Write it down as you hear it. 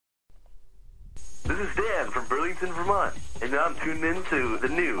is Dan from Burlington, Vermont, and I'm tuned in to the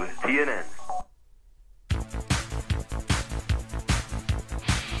new TNN.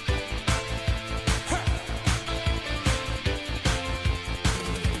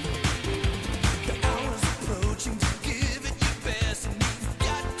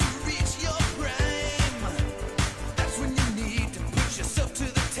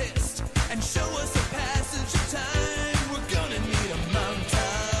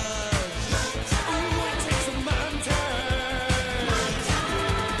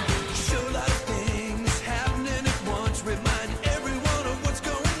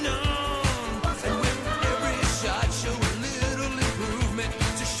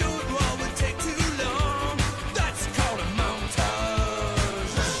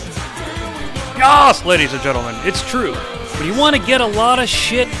 Yes, ladies and gentlemen, it's true. When you want to get a lot of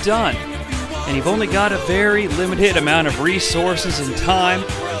shit done, and you've only got a very limited amount of resources and time,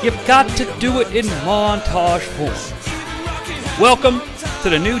 you've got to do it in montage form. Welcome to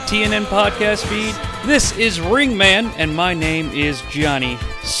the new TNN podcast feed. This is Ringman, and my name is Jonnie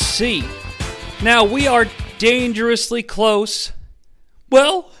C. Now, we are dangerously close,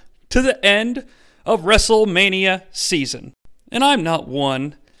 well, to the end of WrestleMania season. And I'm not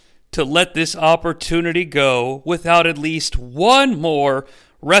one to let this opportunity go without at least one more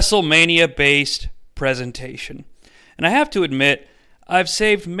WrestleMania-based presentation. And I have to admit, I've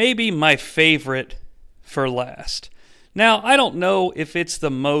saved maybe my favorite for last. Now, I don't know if it's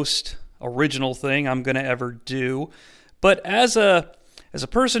the most original thing I'm going to ever do, but as a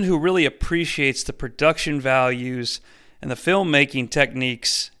person who really appreciates the production values and the filmmaking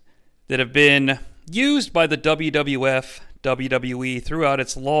techniques that have been used by the WWF, WWE throughout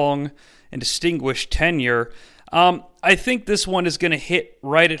its long and distinguished tenure, I think this one is going to hit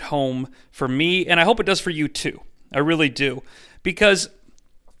right at home for me, and I hope it does for you too. I really do. Because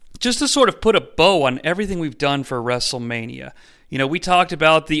just to sort of put a bow on everything we've done for WrestleMania, you know, we talked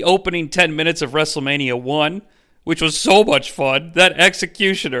about the opening 10 minutes of WrestleMania 1, which was so much fun. That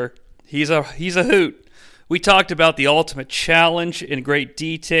executioner, he's a hoot. We talked about the Ultimate Challenge in great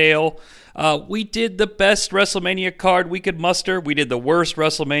detail. We did the best WrestleMania card we could muster. We did the worst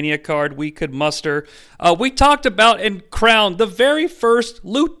WrestleMania card we could muster. We talked about and crowned the very first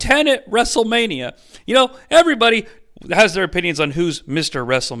Lieutenant WrestleMania. You know, everybody has their opinions on who's Mr.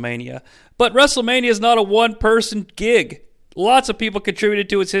 WrestleMania, but WrestleMania is not a one-person gig. Lots of people contributed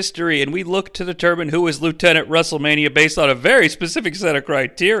to its history, and we look to determine who is Lieutenant WrestleMania based on a very specific set of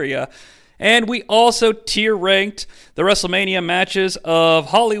criteria. And we also tier-ranked the WrestleMania matches of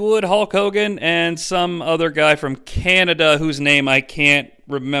Hollywood, Hulk Hogan, and some other guy from Canada whose name I can't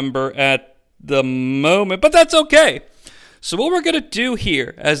remember at the moment, but that's okay. So what we're going to do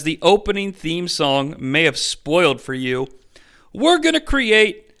here, as the opening theme song may have spoiled for you, we're going to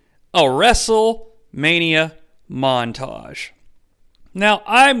create a WrestleMania montage. Now,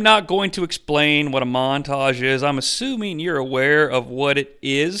 I'm not going to explain what a montage is. I'm assuming you're aware of what it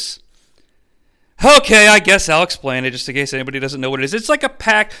is. Okay, I guess I'll explain it just in case anybody doesn't know what it is. It's like a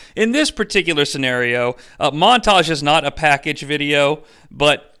pack. In this particular scenario, montage is not a package video,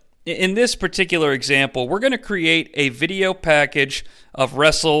 but in this particular example, we're going to create a video package of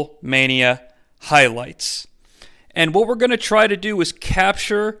WrestleMania highlights. And what we're going to try to do is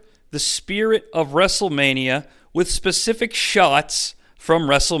capture the spirit of WrestleMania with specific shots from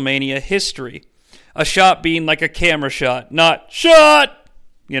WrestleMania history. A shot being like a camera shot, not shot!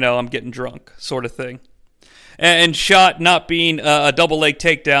 You know, I'm getting drunk, sort of thing. And shot not being a double leg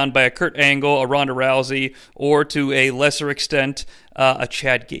takedown by a Kurt Angle, a Ronda Rousey, or to a lesser extent, a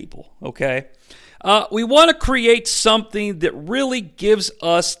Chad Gable, okay? We want to create something that really gives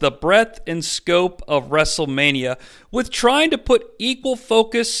us the breadth and scope of WrestleMania with trying to put equal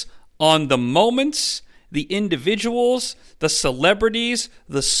focus on the moments, the individuals, the celebrities,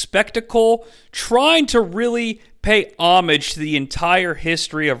 the spectacle, trying to really pay homage to the entire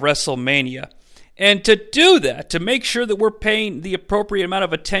history of WrestleMania. And to do that, to make sure that we're paying the appropriate amount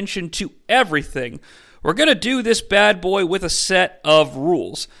of attention to everything, we're going to do this bad boy with a set of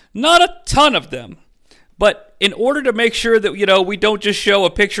rules. Not a ton of them, but in order to make sure that, you know, we don't just show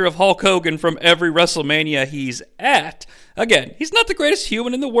a picture of Hulk Hogan from every WrestleMania he's at. Again, he's not the greatest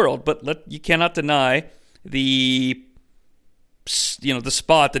human in the world, but you cannot deny the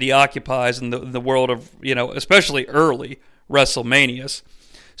spot that he occupies in the world of, especially early WrestleManias.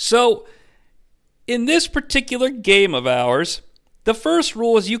 So, in this particular game of ours, the first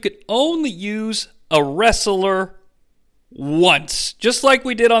rule is you can only use a wrestler once, just like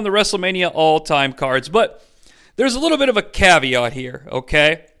we did on the WrestleMania all-time cards. But there's a little bit of a caveat here,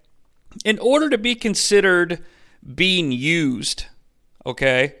 okay? In order to be considered being used,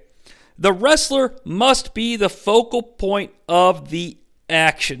 okay, the wrestler must be the focal point of the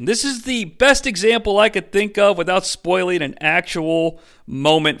action. This is the best example I could think of without spoiling an actual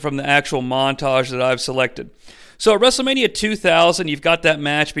moment from the actual montage that I've selected. So at WrestleMania 2000, you've got that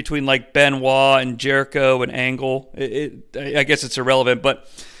match between like Benoit and Jericho and Angle. I guess it's irrelevant, but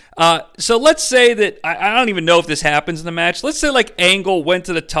so let's say that, I don't even know if this happens in the match. Let's say like Angle went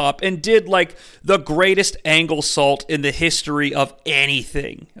to the top and did like the greatest Angle salt in the history of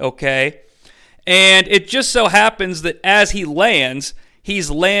anything, okay? And it just so happens that as he lands, he's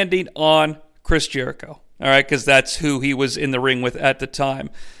landing on Chris Jericho, all right? Because that's who he was in the ring with at the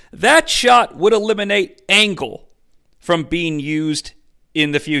time. That shot would eliminate Angle from being used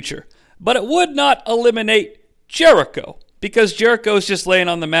in the future. But it would not eliminate Jericho, because Jericho's just laying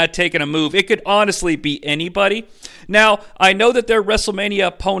on the mat taking a move. It could honestly be anybody. Now, I know that they're WrestleMania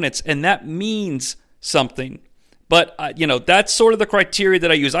opponents, and that means something. But, that's sort of the criteria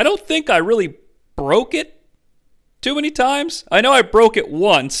that I use. I don't think I really broke it too many times. I know I broke it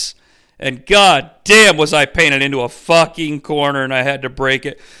once, and god damn was I painted into a fucking corner and I had to break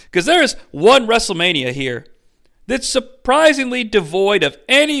it. Because there's one WrestleMania here that's surprisingly devoid of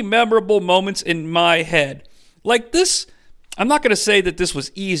any memorable moments in my head. Like this, I'm not going to say that this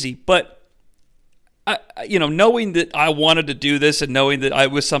was easy, but knowing that I wanted to do this and knowing that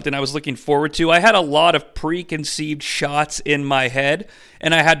it was something I was looking forward to, I had a lot of preconceived shots in my head,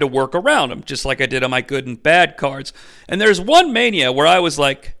 and I had to work around them, just like I did on my good and bad cards. And there's one Mania where I was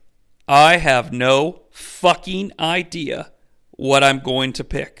like, I have no fucking idea what I'm going to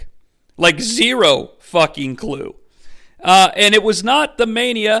pick. Like zero fucking clue. And it was not the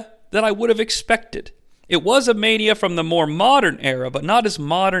Mania that I would have expected. It was a Mania from the more modern era, but not as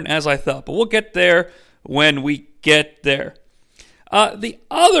modern as I thought. But we'll get there when we get there. The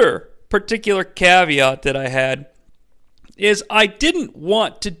other particular caveat that I had is I didn't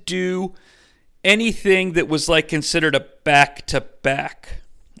want to do anything that was like considered a back-to-back,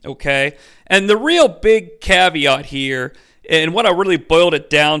 okay? And the real big caveat here, and what I really boiled it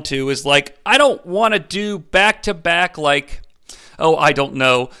down to, is like, I don't want to do back-to-back like, I don't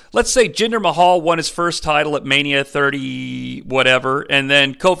know. Let's say Jinder Mahal won his first title at Mania 30 whatever, and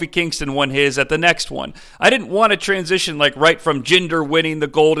then Kofi Kingston won his at the next one. I didn't want to transition like right from Jinder winning the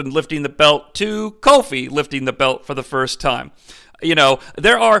gold and lifting the belt to Kofi lifting the belt for the first time.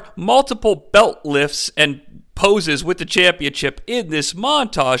 There are multiple belt lifts and poses with the championship in this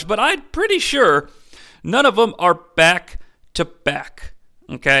montage, but I'm pretty sure none of them are back to back.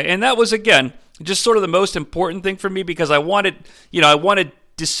 Okay, and that was again just sort of the most important thing for me, because I wanted there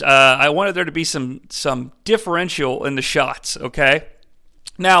to be some differential in the shots. Okay,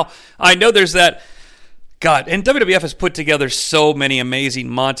 now I know there's that. God, and WWF has put together so many amazing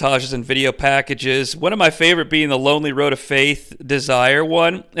montages and video packages. One of my favorite being the Lonely Road of Faith Desire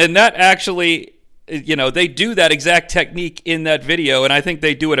one, and that actually, they do that exact technique in that video, and I think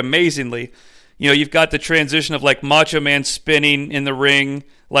they do it amazingly. You've got the transition of like Macho Man spinning in the ring,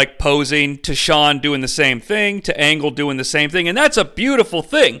 like posing, to Shawn doing the same thing, to Angle doing the same thing, and that's a beautiful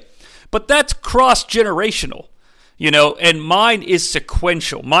thing. But that's cross-generational, and mine is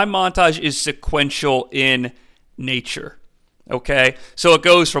sequential. My montage is sequential in nature, okay? So it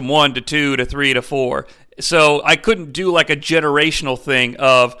goes from 1 to 2 to 3 to 4. So I couldn't do like a generational thing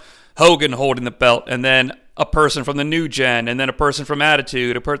of Hogan holding the belt, and then a person from the New Gen, and then a person from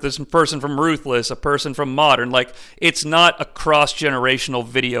Attitude, a person from Ruthless, a person from Modern. Like, it's not a cross-generational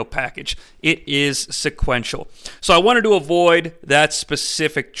video package. It is sequential. So I wanted to avoid that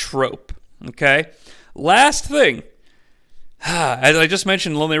specific trope, okay? Last thing, as I just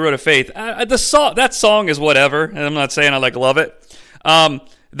mentioned, Lonely Road of Faith, that song is whatever, and I'm not saying I love it.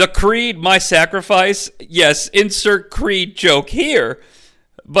 The Creed, My Sacrifice, yes, insert Creed joke here,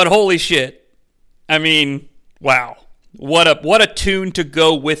 but holy shit. I mean, wow. What a tune to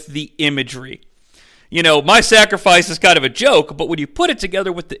go with the imagery. My Sacrifice is kind of a joke, but when you put it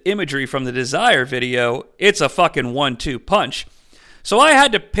together with the imagery from the Desire video, it's a fucking 1-2 punch. So I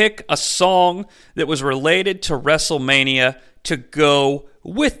had to pick a song that was related to WrestleMania to go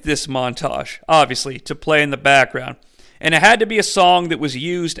with this montage, obviously, to play in the background. And it had to be a song that was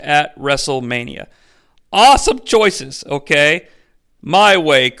used at WrestleMania. Awesome choices, okay? My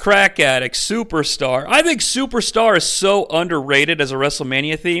Way, Crack Addict, Superstar. I think Superstar is so underrated as a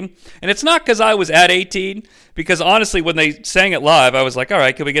WrestleMania theme. And it's not because I was at 18, because honestly, when they sang it live, I was like, all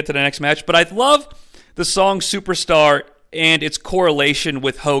right, can we get to the next match? But I love the song Superstar and its correlation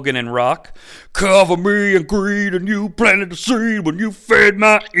with Hogan and Rock. Cover me in greed and you planted the seed when you fed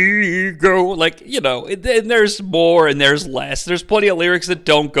my ego. Like, and there's more and there's less. There's plenty of lyrics that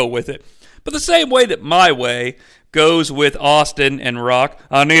don't go with it. But the same way that My Way goes with Austin and Rock.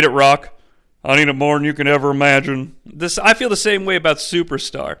 I need it, Rock. I need it more than you can ever imagine. I feel the same way about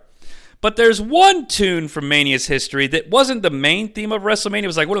Superstar. But there's one tune from Mania's history that wasn't the main theme of WrestleMania. It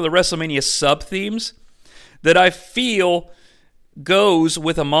was like one of the WrestleMania sub-themes that I feel goes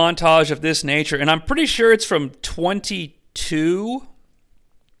with a montage of this nature. And I'm pretty sure it's from 22.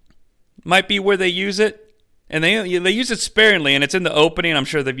 Might be where they use it. And they use it sparingly, and it's in the opening. I'm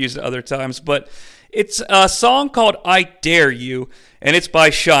sure they've used it other times. But it's a song called I Dare You, and it's by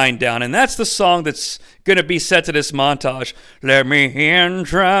Shinedown. And that's the song that's going to be set to this montage. Let me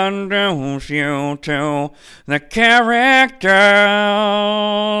introduce you to the characters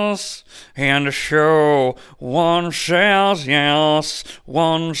in the show. One says yes,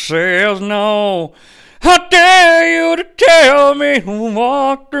 one says no. How dare you to tell me who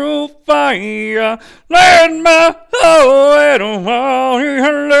walked through fire? Let my heart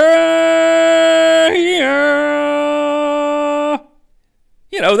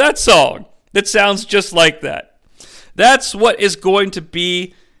You know, that song that sounds just like that. That's what is going to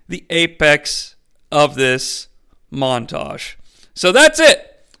be the apex of this montage. So that's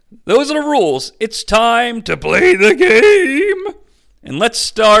it. Those are the rules. It's time to play the game. And let's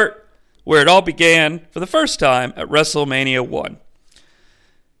start where it all began for the first time at WrestleMania 1.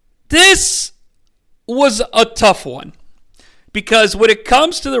 This was a tough one because when it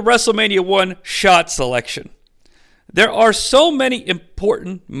comes to the WrestleMania 1 shot selection, there are so many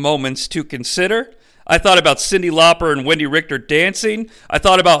important moments to consider. I thought about Cyndi Lauper and Wendy Richter dancing. I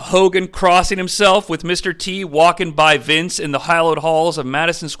thought about Hogan crossing himself with Mr. T walking by Vince in the hallowed halls of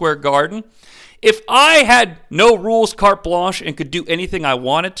Madison Square Garden. If I had no rules, carte blanche, and could do anything I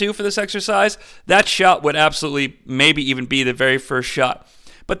wanted to for this exercise, that shot would absolutely maybe even be the very first shot.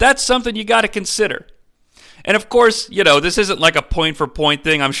 But that's something you got to consider. And of course, you know, this isn't like a point-for-point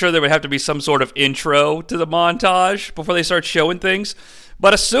thing. I'm sure there would have to be some sort of intro to the montage before they start showing things.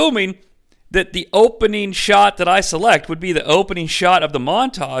 But assuming that the opening shot that I select would be the opening shot of the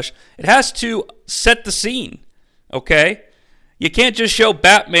montage, it has to set the scene, okay? You can't just show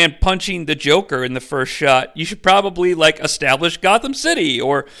Batman punching the Joker in the first shot. You should probably, like, establish Gotham City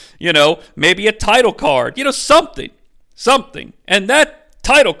or, you know, maybe a title card. You know, something. And that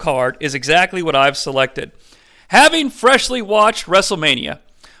title card is exactly what I've selected. Having freshly watched WrestleMania,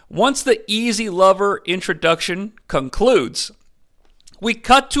 once the Easy Lover introduction concludes, we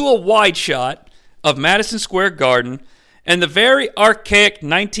cut to a wide shot of Madison Square Garden, and the very archaic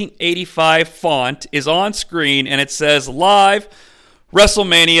 1985 font is on screen, and it says, Live,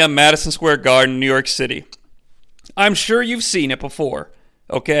 WrestleMania, Madison Square Garden, New York City. I'm sure you've seen it before,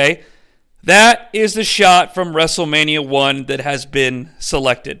 okay? That is the shot from WrestleMania 1 that has been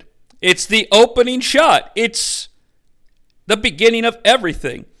selected. It's the opening shot. It's the beginning of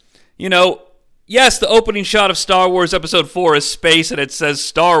everything. You know, yes, the opening shot of Star Wars Episode 4 is space and it says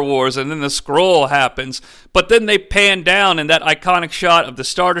Star Wars and then the scroll happens. But then they pan down in that iconic shot of the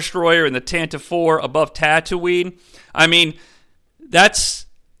Star Destroyer and the Tantive 4 above Tatooine. I mean, that's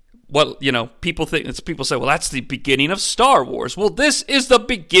what, you know, people think. People say, well, that's the beginning of Star Wars. Well, this is the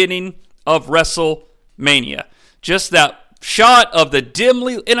beginning of WrestleMania. Just that shot of the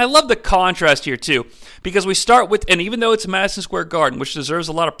dimly, and I love the contrast here too, because we start with, and even though it's Madison Square Garden, which deserves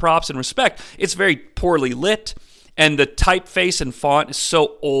a lot of props and respect, it's very poorly lit, and the typeface and font is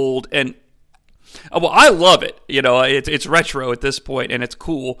so old, and well, I love it. You know, it's retro at this point, and it's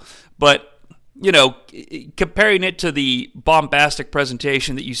cool, but you know, comparing it to the bombastic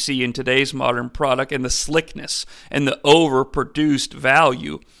presentation that you see in today's modern product, and the slickness and the overproduced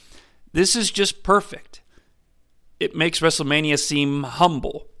value, this is just perfect. It makes WrestleMania seem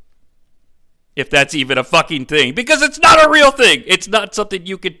humble, if that's even a fucking thing, because it's not a real thing. It's not something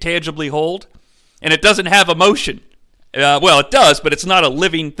you could tangibly hold, and it doesn't have emotion. Well, it does, but it's not a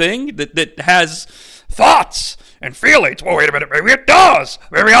living thing that has thoughts and feelings. Well, wait a minute, maybe it does.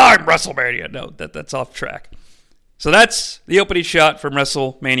 Maybe I'm WrestleMania. No, that's off track. So that's the opening shot from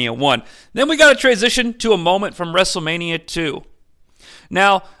WrestleMania 1. Then we got to transition to a moment from WrestleMania 2.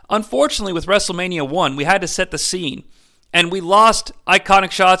 Now, unfortunately, with WrestleMania 1, we had to set the scene, and we lost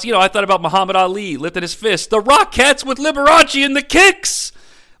iconic shots. You know, I thought about Muhammad Ali lifting his fist, the Rockettes with Liberace and the kicks,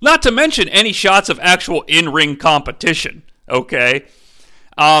 not to mention any shots of actual in-ring competition, okay?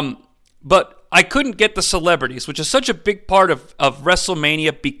 But I couldn't get the celebrities, which is such a big part of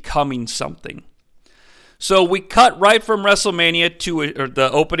WrestleMania becoming something. So we cut right from WrestleMania or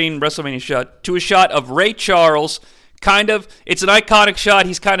the opening WrestleMania shot to a shot of Ray Charles. It's an iconic shot.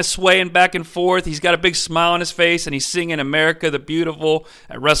 He's kind of swaying back and forth. He's got a big smile on his face, and he's singing America the Beautiful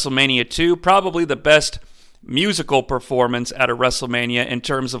at WrestleMania 2. Probably the best musical performance at a WrestleMania in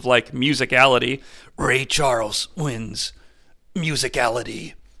terms of like musicality. Ray Charles wins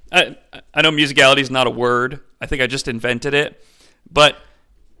musicality. I know musicality is not a word. I think I just invented it. But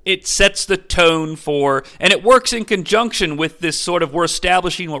it sets the tone for, and it works in conjunction with this sort of, we're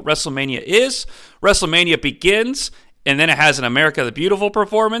establishing what WrestleMania is. WrestleMania begins, and then it has an America the Beautiful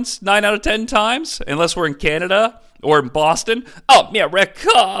performance 9 out of 10 times, unless we're in Canada or in Boston.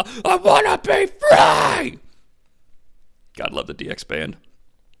 America, I wanna be free! God love the DX band.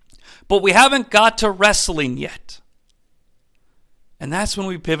 But we haven't got to wrestling yet. And that's when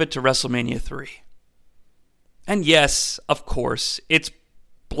we pivot to WrestleMania 3. And yes, of course, it's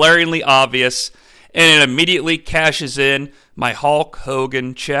blaringly obvious, and it immediately cashes in my Hulk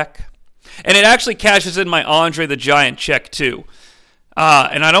Hogan check. And it actually cashes in my Andre the Giant check, too.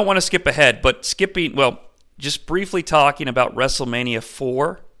 And I don't want to skip ahead, but just briefly talking about WrestleMania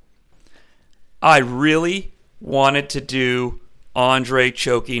 4, I really wanted to do Andre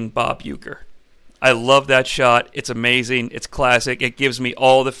choking Bob Uecker. I love that shot. It's amazing. It's classic. It gives me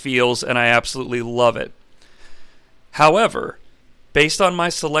all the feels, and I absolutely love it. However, based on my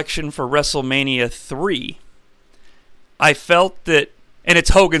selection for WrestleMania 3, I felt that, and it's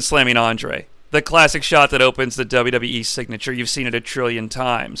Hogan slamming Andre, the classic shot that opens the WWE signature. You've seen it a trillion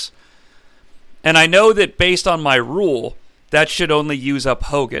times. And I know that based on my rule, that should only use up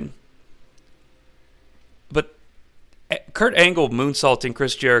Hogan. But Kurt Angle moonsaulting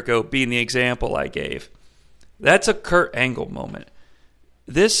Chris Jericho being the example I gave, that's a Kurt Angle moment.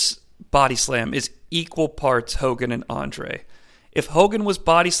 This body slam is equal parts Hogan and Andre. If Hogan was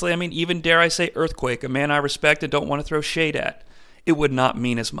body slamming, even dare I say Earthquake, a man I respect and don't want to throw shade at, it would not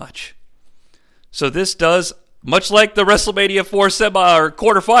mean as much. So this does, much like the WrestleMania 4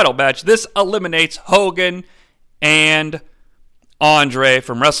 quarterfinal match, this eliminates Hogan and Andre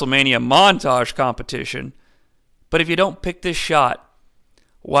from WrestleMania Montage competition. But if you don't pick this shot,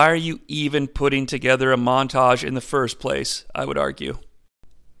 why are you even putting together a montage in the first place, I would argue.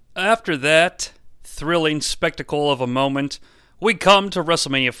 After that thrilling spectacle of a moment, we come to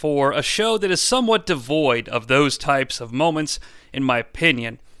WrestleMania 4, a show that is somewhat devoid of those types of moments, in my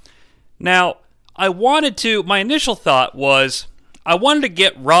opinion. Now, my initial thought was, I wanted to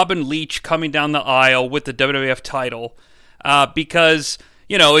get Robin Leach coming down the aisle with the WWF title, because,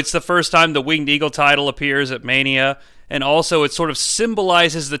 it's the first time the Winged Eagle title appears at Mania, and also it sort of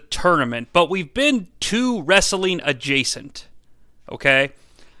symbolizes the tournament, but we've been too wrestling adjacent, okay?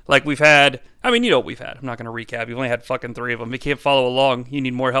 Like we've had, you know what we've had. I'm not going to recap. You've only had fucking 3 of them. You can't follow along. You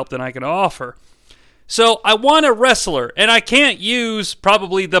need more help than I can offer. So I want a wrestler, and I can't use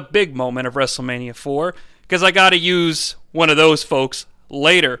probably the big moment of WrestleMania 4 because I got to use one of those folks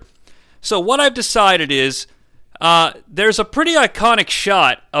later. So what I've decided is there's a pretty iconic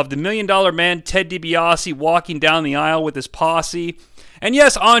shot of the $1 Million Man Ted DiBiase walking down the aisle with his posse. And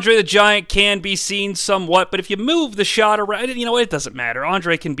yes, Andre the Giant can be seen somewhat, but if you move the shot around, it doesn't matter.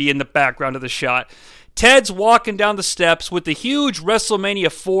 Andre can be in the background of the shot. Ted's walking down the steps with the huge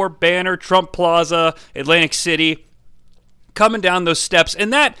WrestleMania 4 banner, Trump Plaza, Atlantic City, coming down those steps.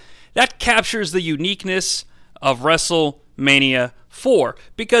 And that captures the uniqueness of WrestleMania 4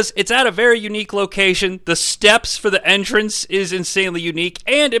 because it's at a very unique location. The steps for the entrance is insanely unique,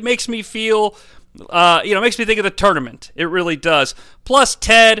 and it makes me feel... it makes me think of the tournament. It really does. Plus,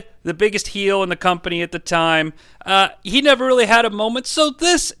 Ted, the biggest heel in the company at the time, he never really had a moment, so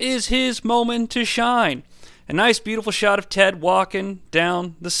this is his moment to shine. A nice, beautiful shot of Ted walking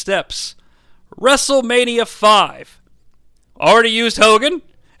down the steps. WrestleMania 5. Already used Hogan.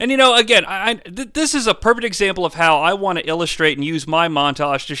 And, again, this is a perfect example of how I want to illustrate and use my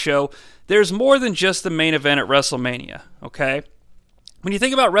montage to show there's more than just the main event at WrestleMania, okay? When you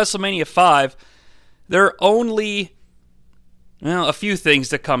think about WrestleMania 5... there are only, a few things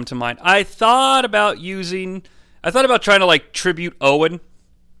that come to mind. I thought about trying to, tribute Owen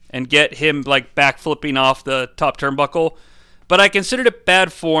and get him, backflipping off the top turnbuckle. But I considered it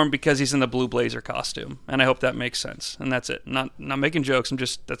bad form because he's in the blue blazer costume. And I hope that makes sense. And that's it. Not making jokes.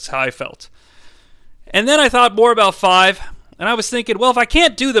 That's how I felt. And then I thought more about 5. And I was thinking, well, if I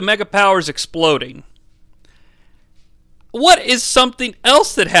can't do the Mega Powers exploding, what is something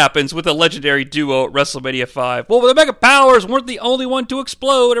else that happens with a legendary duo at WrestleMania 5? Well, the Mega Powers weren't the only one to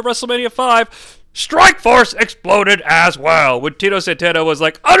explode at WrestleMania 5. Strikeforce exploded as well when Tito Santana was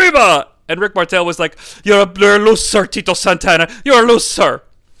like, Arriba! And Rick Martel was like, you're a loser, Tito Santana. You're a loser.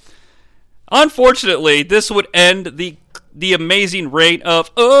 Unfortunately, this would end the amazing reign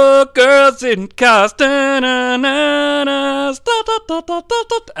of girls in cars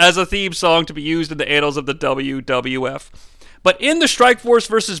as a theme song to be used in the annals of the WWF. But in the Strikeforce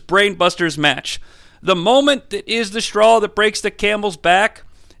versus Brainbusters match, the moment that is the straw that breaks the camel's back,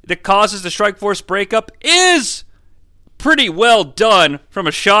 that causes the Strikeforce breakup, is pretty well done from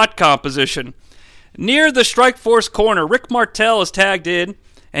a shot composition. Near the Strikeforce corner, Rick Martel is tagged in,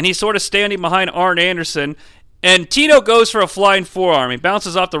 and he's sort of standing behind Arn Anderson, and Tito goes for a flying forearm. He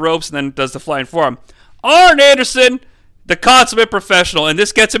bounces off the ropes and then does the flying forearm. Arn Anderson, the consummate professional, and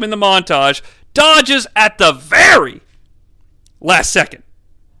this gets him in the montage, dodges at the very last second.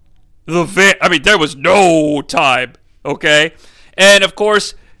 There was no time, okay? And, of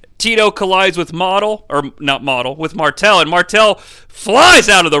course, Tito collides with Martel, and Martel flies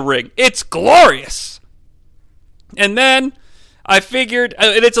out of the ring. It's glorious. And then I figured,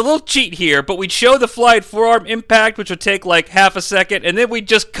 and it's a little cheat here, but we'd show the flying forearm impact, which would take like half a second, and then we'd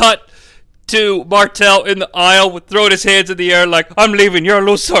just cut to Martel in the aisle with throwing his hands in the air like, I'm leaving, you're a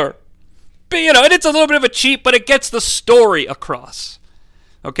loser. But, and it's a little bit of a cheat, but it gets the story across.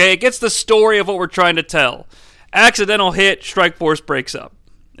 Okay, it gets the story of what we're trying to tell. Accidental hit, Strikeforce breaks up.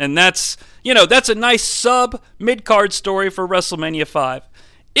 And that's a nice sub-mid-card story for WrestleMania 5.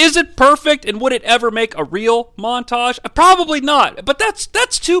 Is it perfect, and would it ever make a real montage? Probably not, but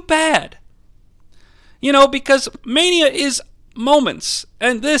that's too bad. Because Mania is moments,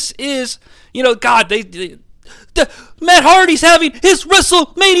 and this is, Matt Hardy's having his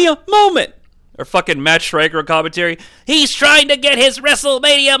WrestleMania moment. Or fucking Matt Striker commentary. He's trying to get his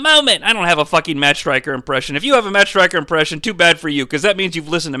WrestleMania moment. I don't have a fucking Matt Striker impression. If you have a Matt Striker impression, too bad for you, because that means you've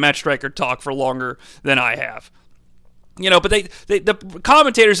listened to Matt Striker talk for longer than I have. But the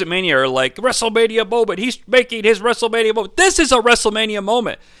commentators at Mania are like, WrestleMania moment. He's making his WrestleMania moment. This is a WrestleMania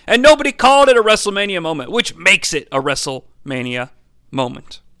moment. And nobody called it a WrestleMania moment, which makes it a WrestleMania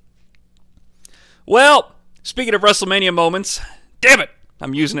moment. Well, speaking of WrestleMania moments, damn it,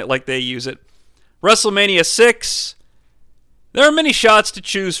 I'm using it like they use it. WrestleMania 6, there are many shots to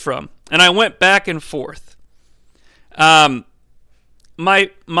choose from, and I went back and forth. My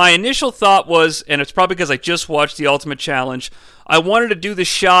initial thought was, and it's probably because I just watched The Ultimate Challenge, I wanted to do the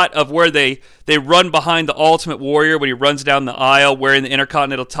shot of where they run behind the Ultimate Warrior when he runs down the aisle wearing the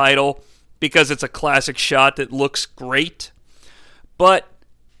Intercontinental title, because it's a classic shot that looks great. But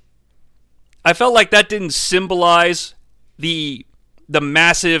I felt like that didn't symbolize the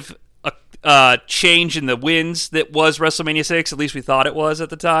massive change in the wins that was WrestleMania 6, at least we thought it was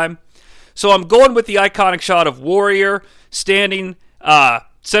at the time. So I'm going with the iconic shot of Warrior standing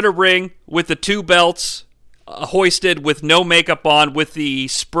center ring with the two belts hoisted with no makeup on, with the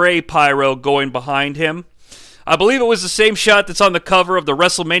spray pyro going behind him. I believe it was the same shot that's on the cover of the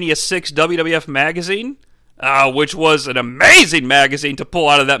WrestleMania 6 WWF magazine, which was an amazing magazine to pull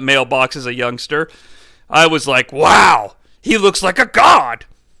out of that mailbox as a youngster. I was like, wow, he looks like a god.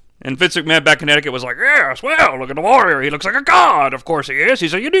 And Vince McMahon back in Connecticut was like, yes, well, look at the Warrior. He looks like a god. Of course he is.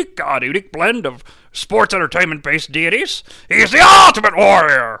 He's a unique god, a unique blend of sports entertainment-based deities. He's the Ultimate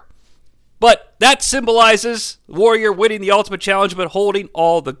Warrior. But that symbolizes Warrior winning the Ultimate Challenge, but holding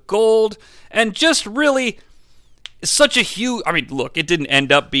all the gold. And just really such a huge... look, it didn't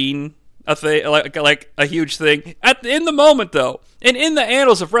end up being a thing, like a huge thing. In the moment, though, and in the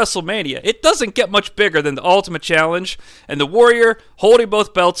annals of WrestleMania, it doesn't get much bigger than the Ultimate Challenge, and the Warrior holding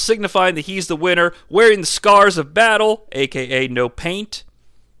both belts, signifying that he's the winner, wearing the scars of battle, aka no paint.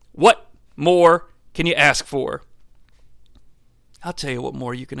 What more can you ask for? I'll tell you what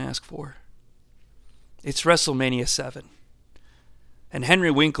more you can ask for. It's WrestleMania 7. And Henry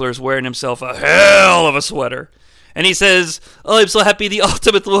Winkler's wearing himself a hell of a sweater. And he says, oh, I'm so happy the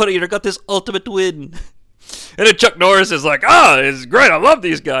Ultimate Warrior got this ultimate win. And then Chuck Norris is like, it's great, I love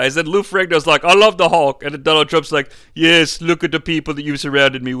these guys. And Lou Ferrigno's like, I love the Hulk. And then Donald Trump's like, yes, look at the people that you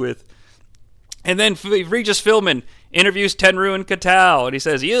surrounded me with. And then Regis Philbin interviews Tenryu and Catal. And he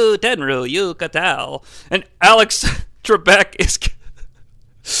says, you, Tenryu, you, Catal. And Alex Trebek is...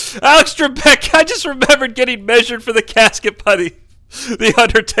 Alex Trebek, I just remembered getting measured for the casket by the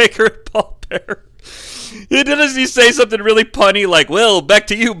Undertaker and Paul Bearer. Doesn't he say something really punny like, well, back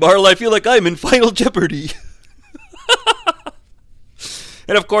to you, Marl, I feel like I'm in Final Jeopardy.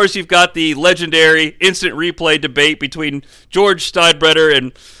 And of course, you've got the legendary instant replay debate between George Steinbrenner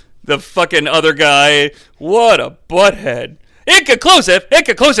and the fucking other guy. What a butthead. Inconclusive,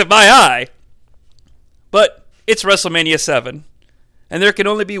 my eye. But it's WrestleMania 7. And there can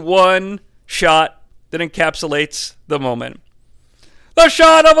only be one shot that encapsulates the moment. The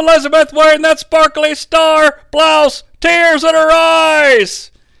shot of Elizabeth wearing that sparkly star blouse, tears in her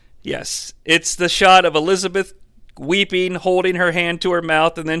eyes. Yes, it's the shot of Elizabeth weeping, holding her hand to her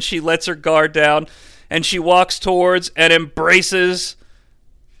mouth, and then she lets her guard down, and she walks towards and embraces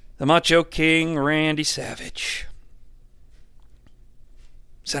the Macho King, Randy Savage.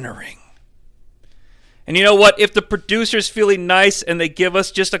 Center ring. And you know what? If the producer's feeling nice and they give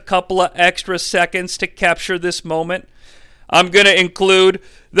us just a couple of extra seconds to capture this moment, I'm going to include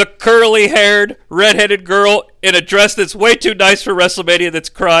the curly-haired, redheaded girl in a dress that's way too nice for WrestleMania that's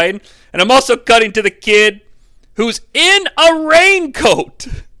crying. And I'm also cutting to the kid who's in a raincoat.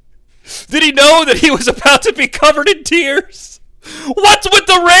 Did he know that he was about to be covered in tears? What's with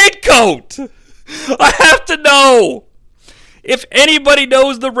the raincoat? I have to know. If anybody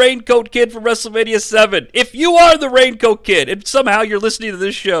knows the Raincoat Kid from WrestleMania 7, if you are the Raincoat Kid and somehow you're listening to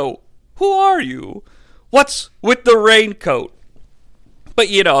this show, who are you? What's with the raincoat? But,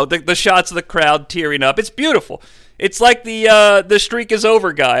 you know, the shots of the crowd tearing up, it's beautiful. It's like the Streak is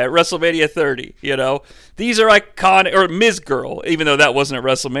Over guy at WrestleMania 30, you know. These are iconic, or Ms. Girl, even though that wasn't at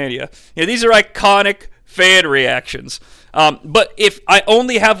WrestleMania. You know, these are iconic fan reactions. But if I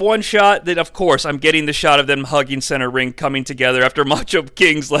only have one shot, then of course I'm getting the shot of them hugging center ring, coming together after Macho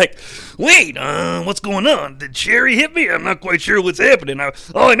King's like, wait, what's going on? Did Sherry hit me? I'm not quite sure what's happening. All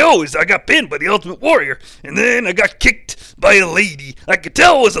I know is I got pinned by the Ultimate Warrior, and then I got kicked by a lady. I could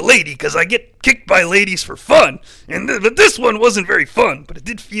tell it was a lady because I get kicked by ladies for fun, but this one wasn't very fun, but it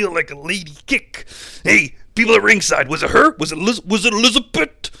did feel like a lady kick. Hey, people at ringside, was it her? Was it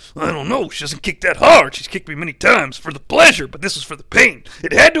Elizabeth? I don't know. She doesn't kick that hard. She's kicked me many times for the pleasure, but this was for the pain.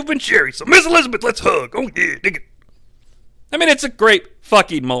 It had to have been Sherry. So, Miss Elizabeth, let's hug. Oh, yeah, dig it. I mean, it's a great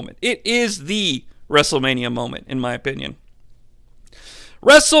fucking moment. It is the WrestleMania moment, in my opinion.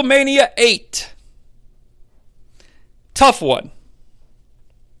 WrestleMania 8. Tough one.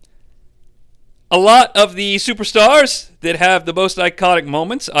 A lot of the superstars that have the most iconic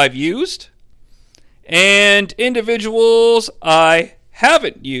moments I've used, and individuals I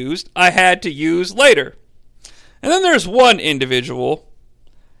haven't used, I had to use later. And then there's one individual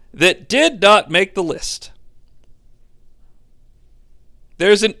that did not make the list.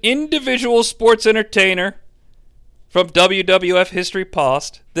 There's an individual sports entertainer from WWF history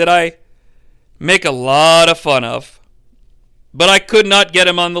past that I make a lot of fun of, but I could not get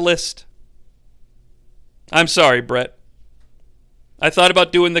him on the list. I'm sorry, Bret. I thought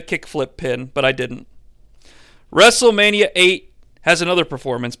about doing the kickflip pin, but I didn't. WrestleMania 8 has another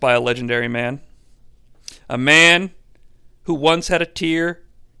performance by a legendary man. A man who once had a tear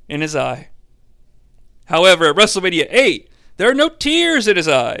in his eye. However, at WrestleMania 8, there are no tears in his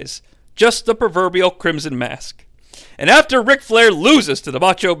eyes, just the proverbial crimson mask. And after Ric Flair loses to the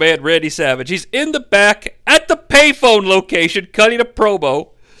Macho Man Randy Savage, he's in the back at the payphone location cutting a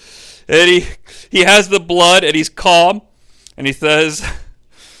promo. And he has the blood and he's calm. And he says,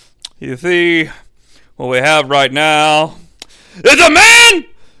 you see, what we have right now is a man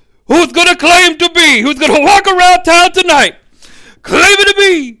who's going to walk around town tonight claiming to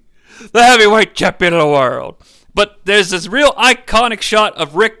be the heavyweight champion of the world. But there's this real iconic shot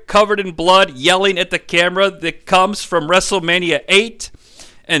of Rick covered in blood yelling at the camera that comes from WrestleMania 8,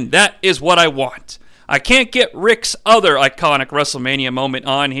 and that is what I want. I can't get Rick's other iconic WrestleMania moment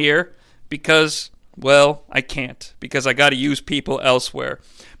on here because, well, I can't, because I got to use people elsewhere.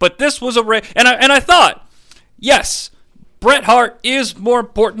 But this was and I thought, yes, Bret Hart is more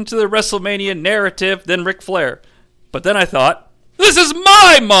important to the WrestleMania narrative than Ric Flair. But then I thought, this is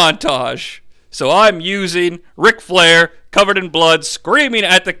my montage. So I'm using Ric Flair, covered in blood, screaming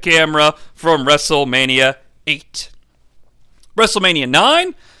at the camera from WrestleMania 8. WrestleMania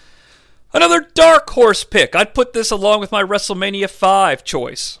 9, another dark horse pick. I'd put this along with my WrestleMania 5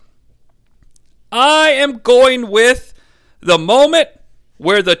 choice. I am going with the moment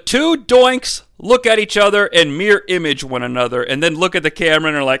where the two doinks look at each other and mirror image one another and then look at the camera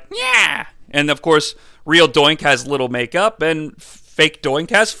and are like, yeah. And of course, real doink has little makeup and fake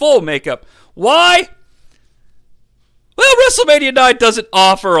doink has full makeup. Why? Well, WrestleMania 9 doesn't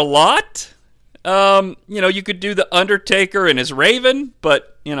offer a lot. You could do The Undertaker and his Raven,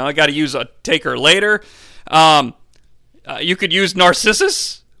 but, I got to use a Taker later. You could use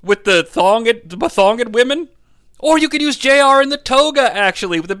Narcissus with the thonged women. Or you could use JR in the toga,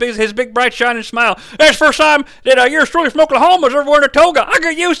 actually, with his big, bright, shining smile. That's the first time that you're truly from Oklahoma's ever wearing a toga. I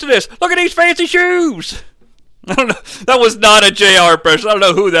get used to this. Look at these fancy shoes. I don't know. That was not a JR impression. I don't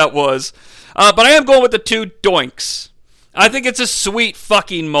know who that was. But I am going with the two doinks. I think it's a sweet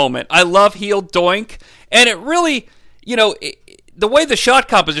fucking moment. I love heel doink. And it really, the way the shot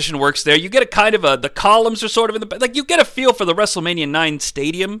composition works there, you get a kind of the columns are sort of in the, like you get a feel for the WrestleMania 9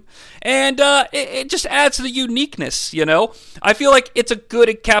 stadium, and it just adds to the uniqueness, I feel like it's a good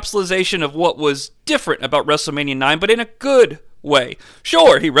encapsulation of what was different about WrestleMania 9, but in a good way.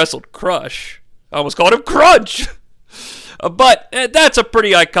 Sure, he wrestled Crush. I almost called him Crunch. But that's a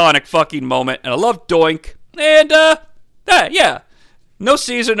pretty iconic fucking moment, and I love Doink, and yeah. No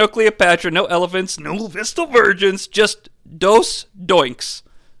Caesar, no Cleopatra, no elephants, no Vestal virgins, just dos doinks.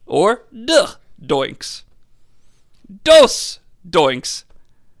 Or duh doinks. Dos doinks.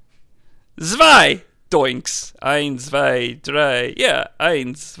 Zwei doinks. Ein, zwei, drei. Yeah,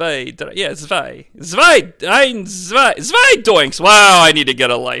 ein, zwei, drei. Yeah, zwei. Zwei, ein, zwei. Zwei doinks. Wow, I need to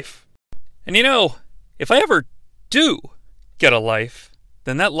get a life. And you know, if I ever do get a life,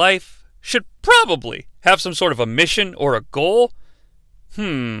 then that life should probably have some sort of a mission or a goal.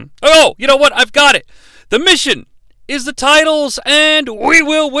 Oh, you know what? I've got it. The mission is the titles, and we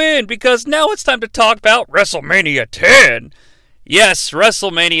will win, because now it's time to talk about WrestleMania 10. Yes,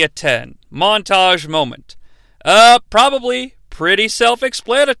 WrestleMania 10. Montage moment. Probably pretty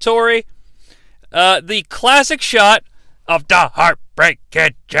self-explanatory. The classic shot of the Heartbreak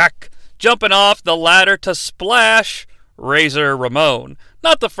Kid Jack jumping off the ladder to splash Razor Ramon.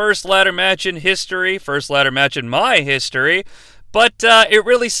 Not the first ladder match in history, first ladder match in my history, but it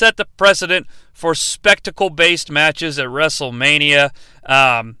really set the precedent for spectacle-based matches at WrestleMania.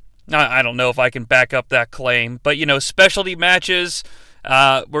 I don't know if I can back up that claim, but, you know, specialty matches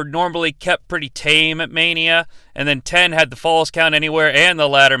were normally kept pretty tame at Mania, and then 10 had the Falls Count Anywhere and the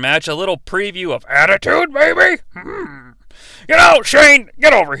ladder match. A little preview of Attitude, baby? You know, Shane,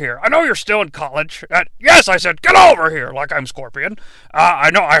 get over here. I know you're still in college. Yes, I said, get over here, like I'm Scorpion. I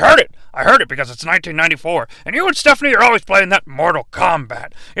know, I heard it. I heard it because it's 1994. And you and Stephanie are always playing that Mortal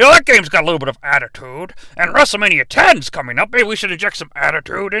Kombat. You know, that game's got a little bit of attitude. And WrestleMania 10's coming up. Maybe we should inject some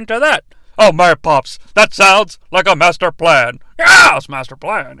attitude into that. Oh, my pops, that sounds like a master plan. Yes, master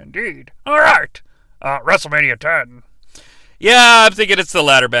plan, indeed. All right. WrestleMania 10. Yeah, I'm thinking it's the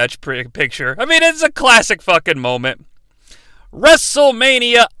ladder match picture. I mean, it's a classic fucking moment.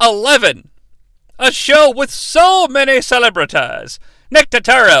 WrestleMania 11. A show with so many celebrities. Nick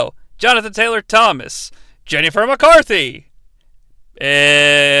Totaro, Jonathan Taylor Thomas, Jennifer McCarthy.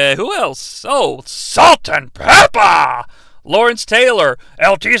 Who else? Oh, Salt and Pepper. Lawrence Taylor,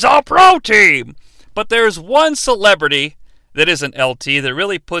 LT's All-Pro Team. But there's one celebrity that isn't LT that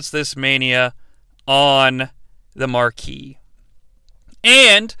really puts this Mania on the marquee.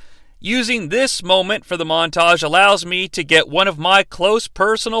 And using this moment for the montage allows me to get one of my close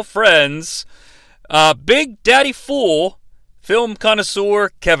personal friends, Big Daddy Fool, film connoisseur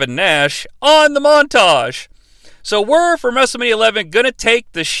Kevin Nash, on the montage. So we're, from WrestleMania 11, going to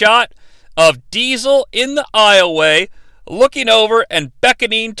take the shot of Diesel in the aisleway, looking over and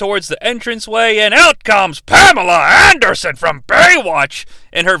beckoning towards the entranceway, and out comes Pamela Anderson from Baywatch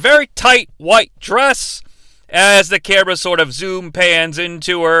in her very tight white dress, as the camera sort of zoom pans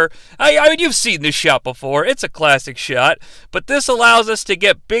into her. I mean, you've seen this shot before. It's a classic shot. But this allows us to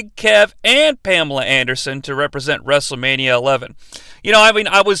get Big Kev and Pamela Anderson to represent WrestleMania 11. You know, I mean,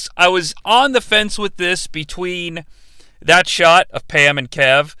 I was on the fence with this between that shot of Pam and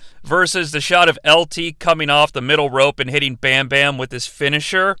Kev versus the shot of LT coming off the middle rope and hitting Bam Bam with his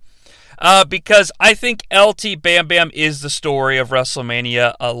finisher. Because I think LT Bam Bam is the story of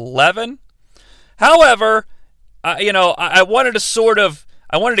WrestleMania 11. However, I wanted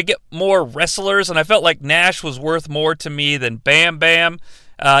to get more wrestlers, and I felt like Nash was worth more to me than Bam Bam,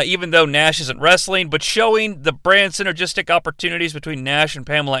 even though Nash isn't wrestling, but showing the brand synergistic opportunities between Nash and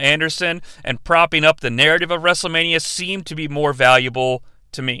Pamela Anderson and propping up the narrative of WrestleMania seemed to be more valuable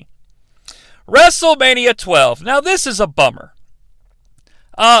to me. WrestleMania 12. Now, this is a bummer.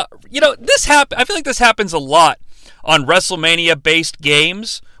 I feel like this happens a lot on WrestleMania-based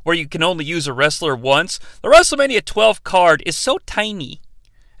games where you can only use a wrestler once. The WrestleMania 12 card is so tiny,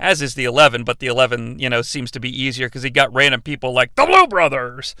 as is the 11, but the 11, seems to be easier because he got random people like the Blue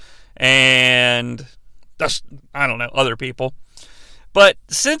Brothers and, other people. But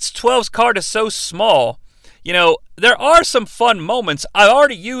since 12's card is so small, there are some fun moments. I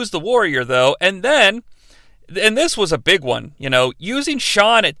already used the Warrior, though, and this was a big one, using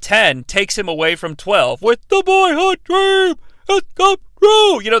Shawn at 10 takes him away from 12 with the boyhood dream has come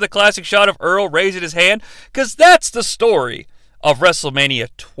true. The classic shot of Earl raising his hand, because that's the story of WrestleMania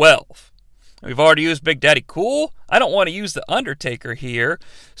 12. We've already used Big Daddy Cool. I don't want to use The Undertaker here.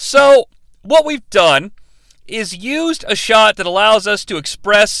 So what we've done is used a shot that allows us to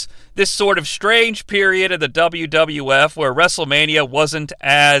express this sort of strange period of the WWF where WrestleMania wasn't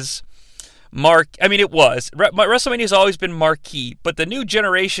as it was. WrestleMania has always been marquee, but the new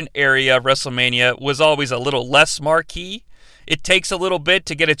generation area of WrestleMania was always a little less marquee. It takes a little bit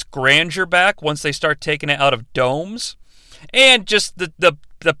to get its grandeur back once they start taking it out of domes. And just the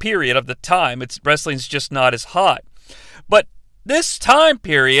period of the time, wrestling's just not as hot. But this time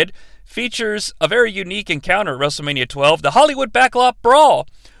period features a very unique encounter at WrestleMania 12, the Hollywood Backlot Brawl,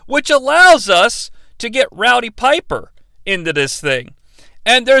 which allows us to get Rowdy Piper into this thing.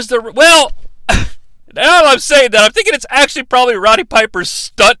 And there's now that I'm saying that, I'm thinking it's actually probably Roddy Piper's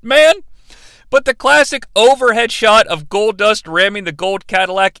stuntman. But the classic overhead shot of Goldust ramming the gold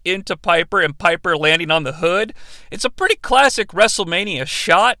Cadillac into Piper and Piper landing on the hood, it's a pretty classic WrestleMania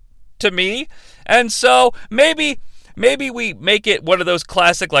shot to me. And so maybe we make it one of those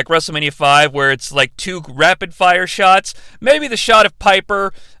classic like WrestleMania 5 where it's like 2 rapid fire shots. Maybe the shot of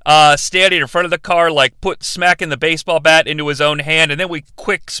Piper standing in front of the car, like smacking the baseball bat into his own hand, and then we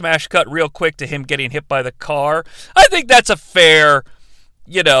quick smash cut real quick to him getting hit by the car. I think that's a fair,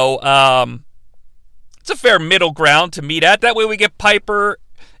 it's a fair middle ground to meet at. That way we get Piper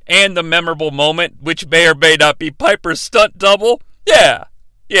and the memorable moment, which may or may not be Piper's stunt double. Yeah,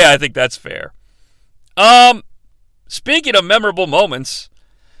 I think that's fair. Speaking of memorable moments,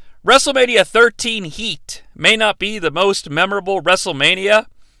 WrestleMania 13 Heat may not be the most memorable WrestleMania,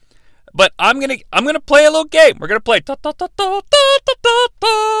 but I'm gonna play a little game. We're gonna play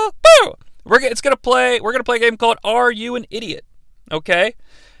We're gonna play a game called Are You an Idiot? Okay?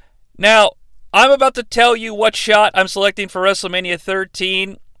 Now, I'm about to tell you what shot I'm selecting for WrestleMania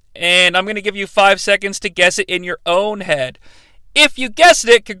 13, and I'm going to give you 5 seconds to guess it in your own head. If you guessed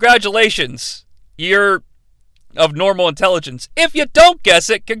it, congratulations. You're of normal intelligence. If you don't guess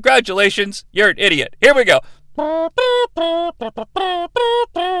it, congratulations. You're an idiot. Here we go. All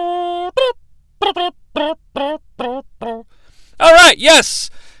right, yes.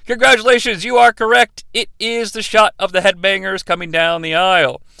 Congratulations, you are correct. It is the shot of the headbangers coming down the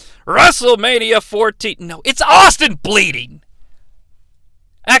aisle. WrestleMania 14. No, it's Austin bleeding.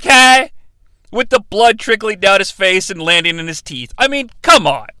 Okay? With the blood trickling down his face and landing in his teeth. I mean, come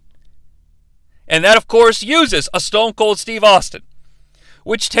on. And that, of course, uses a Stone Cold Steve Austin,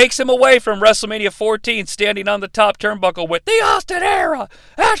 which takes him away from WrestleMania 14 standing on the top turnbuckle with the Austin era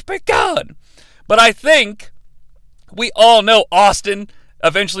has begun. But I think we all know Austin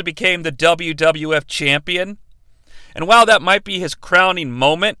eventually became the WWF champion. And while that might be his crowning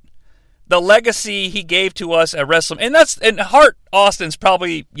moment, the legacy he gave to us at WrestleMania, and Hart Austin's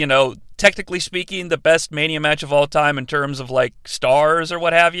probably, technically speaking, the best Mania match of all time in terms of like stars or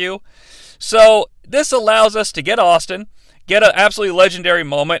what have you. So this allows us to get Austin, get an absolutely legendary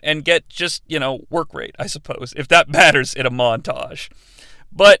moment, and get just, work rate, I suppose, if that matters in a montage.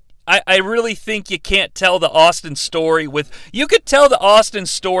 But I really think you can't tell the Austin story you could tell the Austin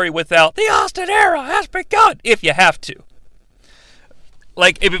story without the Austin era has begun if you have to.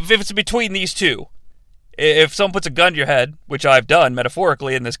 Like, if it's between these two, if someone puts a gun to your head, which I've done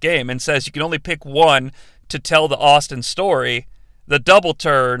metaphorically in this game, and says you can only pick one to tell the Austin story, the double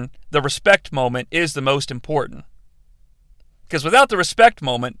turn, the respect moment is the most important. Because without the respect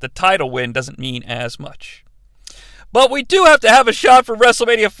moment, the title win doesn't mean as much. But we do have to have a shot for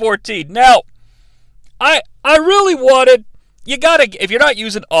WrestleMania 14. Now, I really wanted, if you're not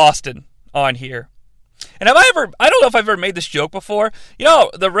using Austin on here, and I don't know if I've ever made this joke before.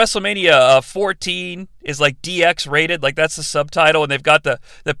 The WrestleMania 14 is like DX rated, like that's the subtitle, and they've got the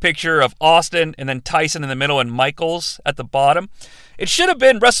picture of Austin and then Tyson in the middle and Michaels at the bottom. It should have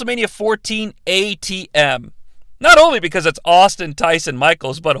been WrestleMania 14 ATM. Not only because it's Austin, Tyson,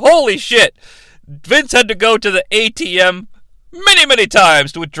 Michaels, but holy shit, Vince had to go to the ATM many, many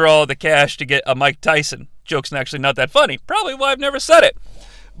times to withdraw the cash to get a Mike Tyson. Joke's actually not that funny. Probably why I've never said it.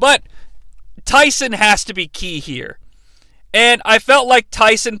 But Tyson has to be key here. And I felt like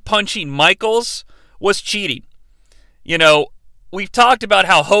Tyson punching Michaels was cheating. We've talked about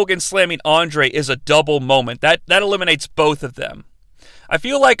how Hogan slamming Andre is a double moment. That eliminates both of them. I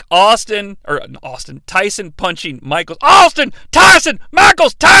feel like Tyson punching Michaels. Austin, Tyson,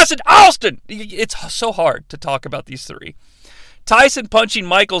 Michaels, Tyson, Austin. It's so hard to talk about these three. Tyson punching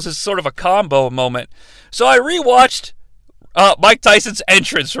Michaels is sort of a combo moment. So I rewatched Mike Tyson's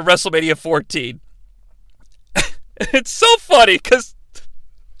entrance for WrestleMania 14. It's so funny because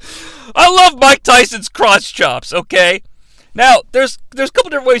I love Mike Tyson's crotch chops, okay? Now, there's a couple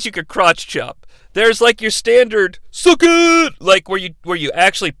different ways you could crotch chop. There's like your standard suck it, like where you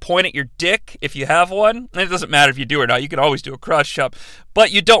actually point at your dick if you have one. And it doesn't matter if you do or not. You can always do a crotch chop,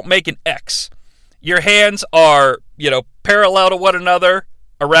 but you don't make an X. Your hands are, parallel to one another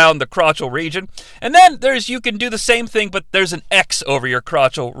around the crotchal region. And then you can do the same thing, but there's an X over your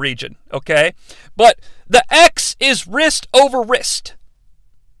crotchal region, okay? But the X is wrist over wrist.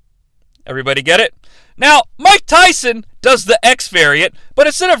 Everybody get it? Now, Mike Tyson does the X variant, but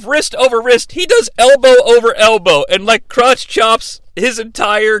instead of wrist over wrist, he does elbow over elbow and like crotch chops his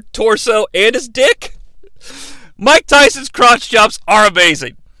entire torso and his dick. Mike Tyson's crotch chops are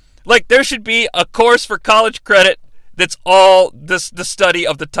amazing. Like, there should be a course for college credit that's all the study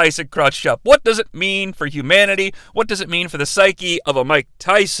of the Tyson crotch chop. What does it mean for humanity? What does it mean for the psyche of a Mike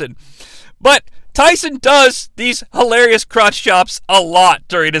Tyson? But Tyson does these hilarious crotch chops a lot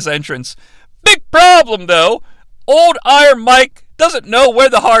during his entrance. Big problem, though. Old Iron Mike doesn't know where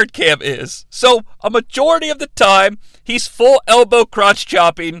the hard cam is. So a majority of the time, he's full elbow crotch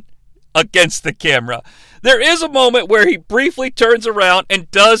chopping against the camera. There is a moment where he briefly turns around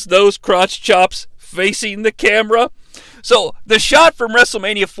and does those crotch chops facing the camera. So the shot from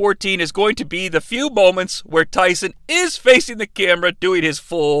WrestleMania 14 is going to be the few moments where Tyson is facing the camera doing his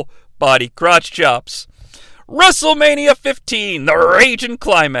full body crotch chops. WrestleMania 15, the raging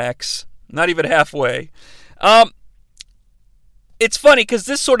climax. Not even halfway. It's funny because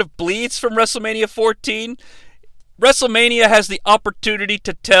this sort of bleeds from WrestleMania 14. WrestleMania has the opportunity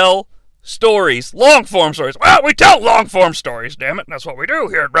to tell stories, long-form stories. Well, we tell long-form stories, damn it. That's what we do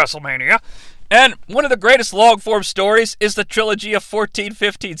here at WrestleMania. And one of the greatest long-form stories is the trilogy of 14,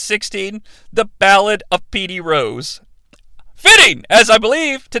 15, 16, The Ballad of Petey Rose. Fitting, as I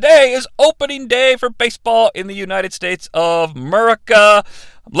believe today is opening day for baseball in the United States of America.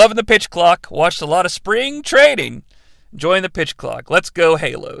 I'm loving the pitch clock. Watched a lot of spring training. Enjoying the pitch clock. Let's go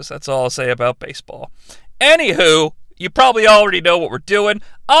Halos. That's all I'll say about baseball. Anywho, you probably already know what we're doing.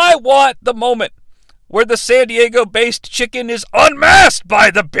 I want the moment where the San Diego-based chicken is unmasked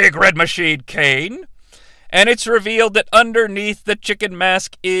by the big red machine, Kane. And it's revealed that underneath the chicken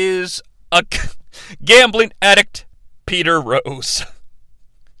mask is a gambling addict, Peter Rose.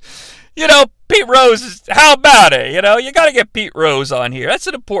 You know, Pete Rose is, how about it? You know, you got to get Pete Rose on here. That's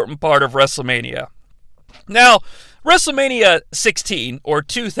an important part of WrestleMania. Now, WrestleMania 16, or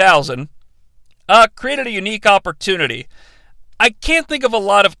 2000, created a unique opportunity. I can't think of a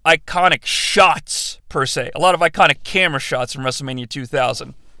lot of iconic shots, per se. A lot of iconic camera shots from WrestleMania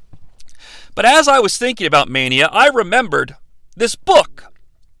 2000. But as I was thinking about Mania, I remembered this book.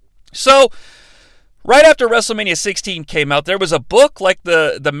 So, right after WrestleMania 16 came out, there was a book like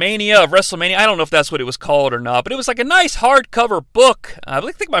the Mania of WrestleMania. I don't know if that's what it was called or not, but it was like a nice hardcover book. I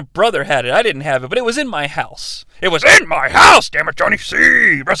think my brother had it. I didn't have it, but it was in my house. It was in my house, damn it, Jonnie.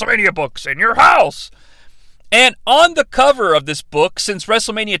 See, WrestleMania books in your house. And on the cover of this book, since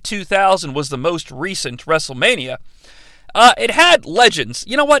WrestleMania 2000 was the most recent WrestleMania, it had legends.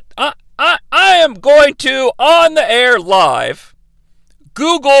 You know what? I am going to, on the air live,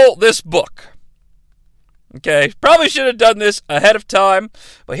 Google this book. Okay, probably should have done this ahead of time,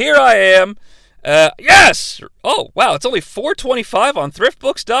 but here I am. Yes! Oh, wow, it's only $4.25 on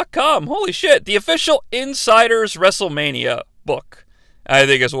thriftbooks.com. Holy shit, the official Insider's WrestleMania book, I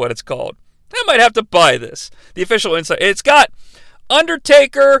think is what it's called. I might have to buy this. The official Insider. It's got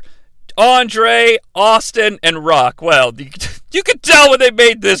Undertaker, Andre, Austin, and Rock. Well, you can tell when they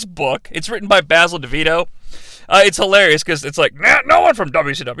made this book. It's written by Basil DeVito. It's hilarious because it's like, nah, no one from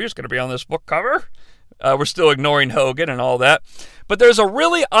WCW is going to be on this book cover. We're still ignoring Hogan and all that. But there's a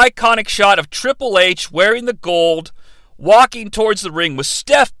really iconic shot of Triple H wearing the gold, walking towards the ring with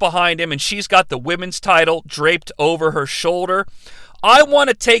Steph behind him, and she's got the women's title draped over her shoulder. I want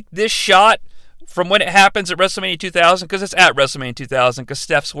to take this shot from when it happens at WrestleMania 2000, because it's at WrestleMania 2000, because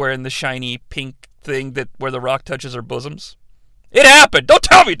Steph's wearing the shiny pink thing where The Rock touches her bosoms. It happened. Don't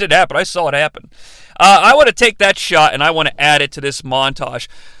tell me it didn't happen. I saw it happen. I want to take that shot, and I want to add it to this montage.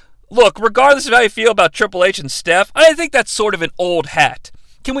 Look, regardless of how you feel about Triple H and Steph, I think that's sort of an old hat.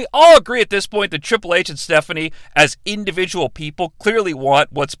 Can we all agree at this point that Triple H and Stephanie, as individual people, clearly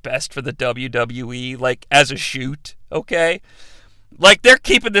want what's best for the WWE, like, as a shoot, okay? Like, they're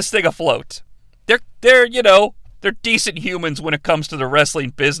keeping this thing afloat. They're decent humans when it comes to the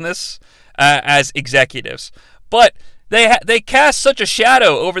wrestling business as executives. But they cast such a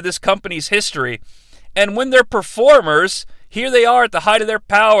shadow over this company's history. And when they're performers, here they are at the height of their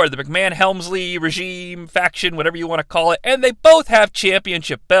power, the McMahon-Helmsley regime, faction, whatever you want to call it, and they both have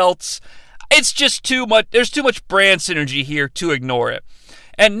championship belts. It's just too much. There's too much brand synergy here to ignore it.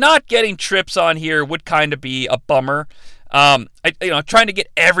 And not getting Trips on here would kind of be a bummer. Trying to get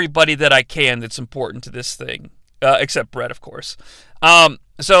everybody that I can that's important to this thing, except Bret, of course.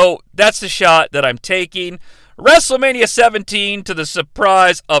 So that's the shot that I'm taking. WrestleMania 17, to the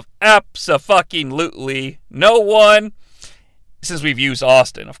surprise of abso-fucking-lutely no one, since we've used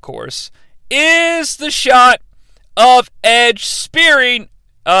Austin, of course, is the shot of Edge spearing,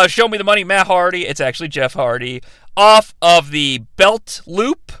 Show Me the Money, Matt Hardy, it's actually Jeff Hardy, off of the belt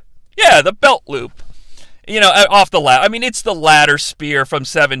loop. Yeah, the belt loop. Off the ladder. I mean, it's the ladder spear from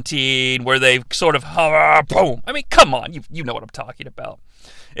 17 where they sort of, boom. I mean, come on. You know what I'm talking about.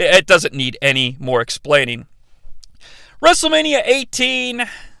 It doesn't need any more explaining. WrestleMania 18,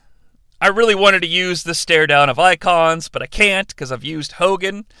 I really wanted to use the stare down of icons, but I can't because I've used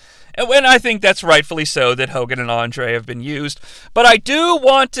Hogan. And I think that's rightfully so that Hogan and Andre have been used. But I do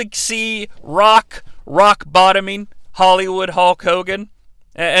want to see rock bottoming Hollywood Hulk Hogan.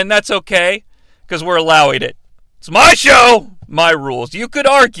 And that's okay because we're allowing it. It's my show, my rules. You could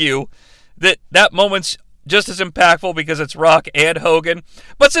argue that moment's just as impactful because it's Rock and Hogan.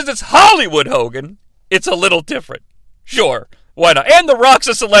 But since it's Hollywood Hogan, it's a little different. Sure, why not? And The Rock's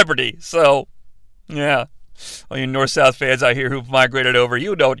a celebrity, so, yeah. All you North-South fans out here who've migrated over,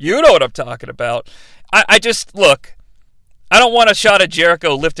 you know what I'm talking about. I just, look, I don't want a shot of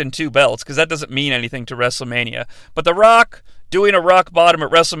Jericho lifting 2 belts, because that doesn't mean anything to WrestleMania. But The Rock doing a rock bottom at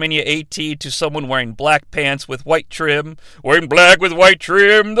WrestleMania 18 to someone wearing black pants with white trim, wearing black with white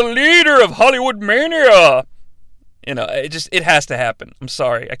trim, the leader of Hollywood Mania. You know, it has to happen. I'm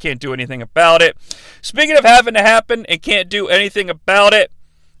sorry. I can't do anything about it. Speaking of having to happen and can't do anything about it,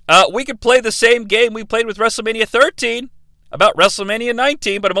 we could play the same game we played with WrestleMania 13 about WrestleMania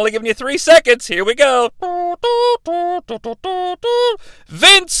 19, but I'm only giving you 3 seconds. Here we go.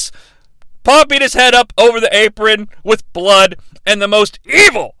 Vince popping his head up over the apron with blood and the most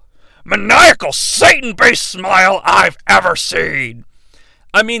evil, maniacal, Satan-based smile I've ever seen.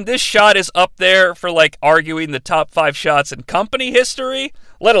 I mean, this shot is up there for, like, arguing the top 5 shots in company history,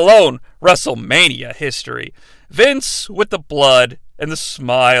 let alone WrestleMania history. Vince with the blood and the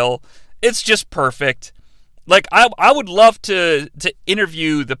smile, it's just perfect. Like, I would love to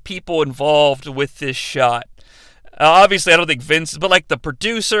interview the people involved with this shot. Obviously, I don't think Vince, but like the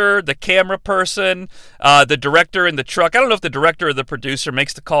producer, the camera person, the director in the truck. I don't know if the director or the producer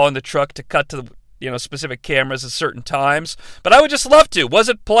makes the call in the truck to cut to specific cameras at certain times, but I would just love to. Was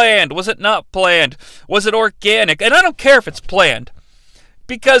it planned? Was it not planned? Was it organic? And I don't care if it's planned,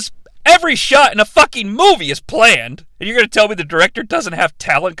 because every shot in a fucking movie is planned. And you're going to tell me the director doesn't have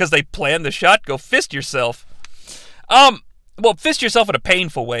talent because they planned the shot? Go fist yourself. Well, fist yourself in a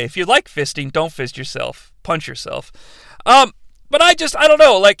painful way. If you like fisting, don't fist yourself. Punch yourself. But I don't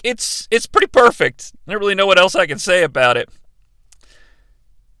know. Like, it's pretty perfect. I don't really know what else I can say about it.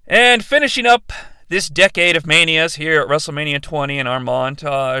 And finishing up this decade of manias here at WrestleMania 20 in our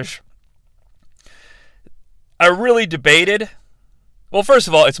montage, I really debated. Well, first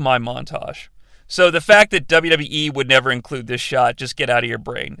of all, it's my montage. So the fact that WWE would never include this shot, just get out of your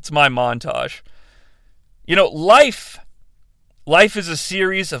brain. It's my montage. You know, life is a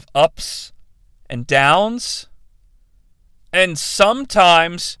series of ups and downs. And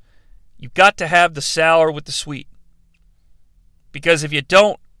sometimes you've got to have the sour with the sweet. Because if you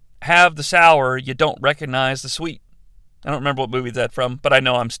don't have the sour, you don't recognize the sweet. I don't remember what movie that's from, but I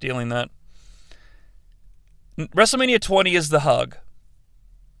know I'm stealing that. WrestleMania 20 is the hug,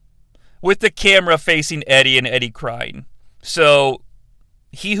 with the camera facing Eddie and Eddie crying. So,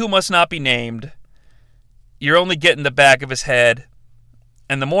 he who must not be named, you're only getting the back of his head.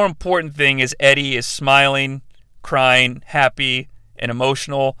 And the more important thing is Eddie is smiling, crying, happy, and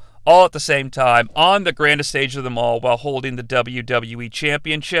emotional, all at the same time, on the grandest stage of them all, while holding the WWE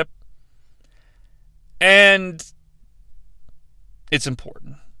Championship. And it's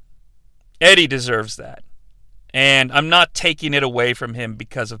important. Eddie deserves that. And I'm not taking it away from him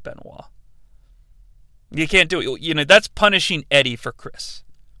because of Benoit. You can't do it. You know, that's punishing Eddie for Chris.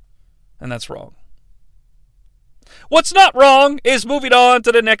 And that's wrong. What's not wrong is moving on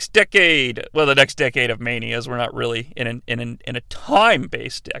to the next decade. Well, the next decade of manias. We're not really in a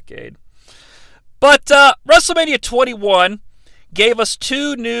time-based decade. But WrestleMania 21 gave us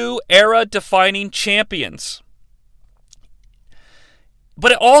 2 new era-defining champions.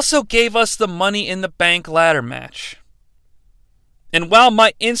 But it also gave us the Money in the Bank ladder match. And while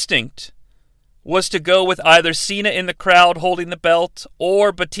my instinct was to go with either Cena in the crowd holding the belt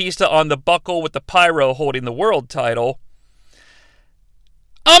or Batista on the buckle with the pyro holding the world title,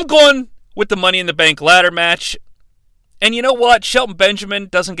 I'm going with the Money in the Bank ladder match. And you know what? Shelton Benjamin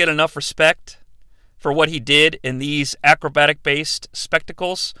doesn't get enough respect for what he did in these acrobatic-based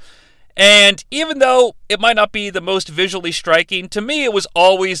spectacles. And even though it might not be the most visually striking, to me it was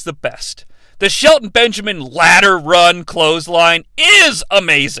always the best. The Shelton Benjamin ladder run clothesline is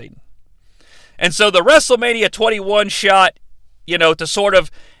amazing. And so the WrestleMania 21 shot, to sort of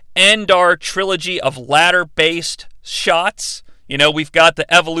end our trilogy of ladder-based shots. We've got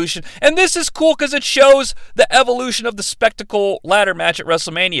the evolution. And this is cool because it shows the evolution of the spectacle ladder match at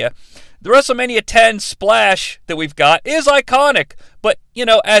WrestleMania. The WrestleMania 10 splash that we've got is iconic. But,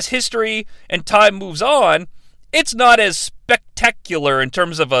 as history and time moves on, it's not as spectacular in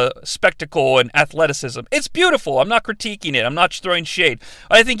terms of a spectacle and athleticism. It's beautiful. I'm not critiquing it. I'm not throwing shade.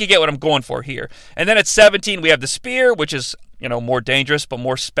 I think you get what I'm going for here. And then at 17, we have the spear, which is more dangerous but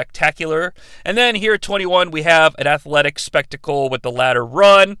more spectacular. And then here at 21, we have an athletic spectacle with the ladder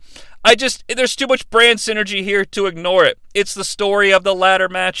run. There's too much brand synergy here to ignore it. It's the story of the ladder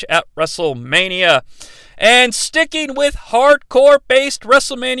match at WrestleMania. And sticking with hardcore-based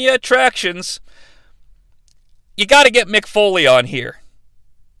WrestleMania attractions, you got to get Mick Foley on here.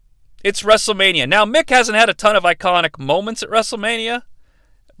 It's WrestleMania. Now, Mick hasn't had a ton of iconic moments at WrestleMania,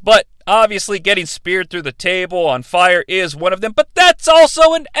 but obviously getting speared through the table on fire is one of them, but that's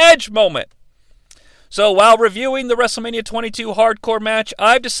also an Edge moment. So while reviewing the WrestleMania 22 hardcore match,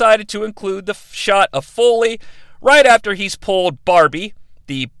 I've decided to include the shot of Foley right after he's pulled Barbie,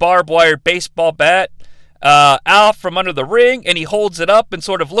 the barbed wire baseball bat, out from under the ring, and he holds it up and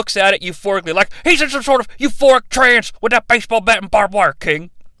sort of looks at it euphorically like he's in some sort of euphoric trance with that baseball bat and barbed wire, King.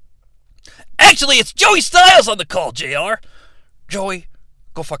 Actually, it's Joey Styles on the call, JR. Joey,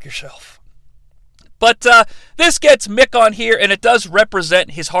 go fuck yourself. But this gets Mick on here, and it does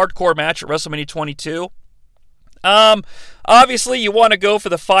represent his hardcore match at WrestleMania 22. Obviously, you want to go for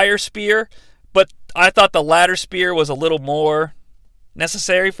the fire spear, but I thought the ladder spear was a little more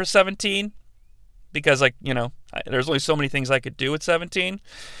necessary for 17. Because, there's only so many things I could do at 17.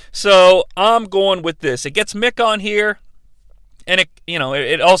 So I'm going with this. It gets Mick on here, and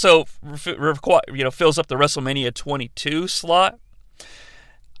it also fills up the WrestleMania 22 slot.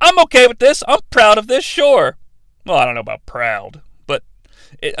 I'm okay with this. I'm proud of this, sure. Well, I don't know about proud, but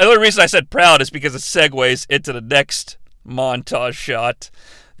the only reason I said proud is because it segues into the next montage shot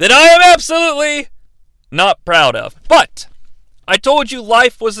that I am absolutely not proud of. But I told you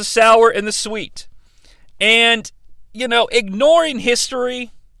life was the sour and the sweet. And, ignoring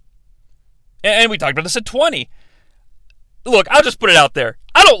history, and we talked about this at 20. Look, I'll just put it out there.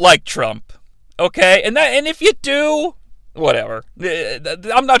 I don't like Trump, okay? And if you do, whatever.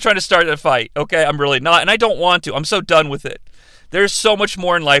 I'm not trying to start a fight, okay? I'm really not, and I don't want to. I'm so done with it. There's so much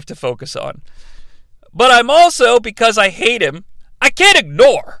more in life to focus on. But I'm also, because I hate him, I can't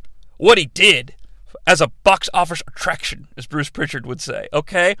ignore what he did as a box office attraction, as Bruce Pritchard would say,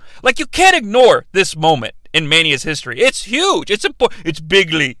 okay? You can't ignore this moment in Mania's history. It's huge. It's important. It's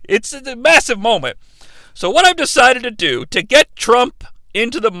bigly. It's a massive moment. So what I've decided to do to get Trump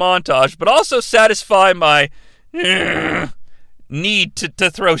into the montage, but also satisfy my need to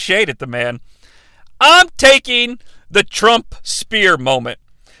throw shade at the man, I'm taking the Trump spear moment,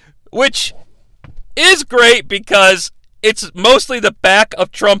 which is great because it's mostly the back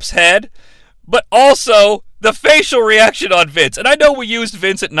of Trump's head, but also the facial reaction on Vince. And I know we used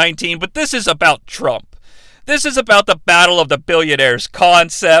Vince at 19, but this is about Trump. This is about the battle of the billionaires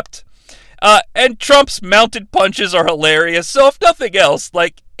concept. And Trump's mounted punches are hilarious. So if nothing else,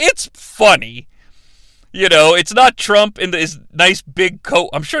 it's funny. It's not Trump in his nice big coat.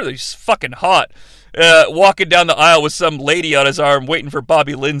 I'm sure he's fucking hot. Walking down the aisle with some lady on his arm waiting for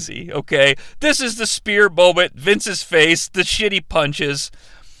Bobby Lindsay, okay? This is the spear moment, Vince's face, the shitty punches.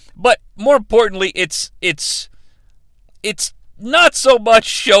 But more importantly, it's not so much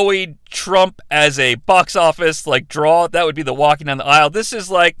showing Trump as a box office draw. That would be the walking down the aisle. This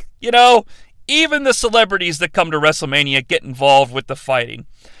is even the celebrities that come to WrestleMania get involved with the fighting.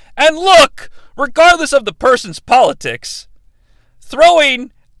 And look, regardless of the person's politics,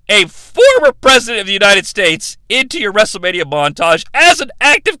 throwing a former president of the United States into your WrestleMania montage as an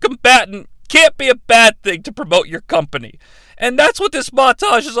active combatant can't be a bad thing to promote your company. And that's what this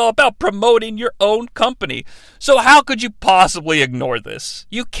montage is all about, promoting your own company. So how could you possibly ignore this?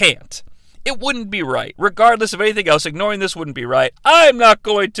 You can't. It wouldn't be right. Regardless of anything else, ignoring this wouldn't be right. I'm not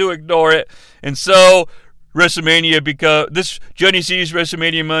going to ignore it. And so, WrestleMania, because this Jonnie C's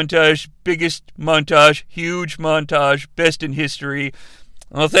WrestleMania montage, biggest montage, huge montage, best in history.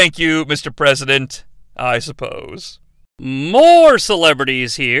 Well, thank you, Mr. President, I suppose. More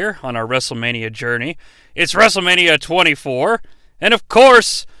celebrities here on our WrestleMania journey. It's WrestleMania 24, and of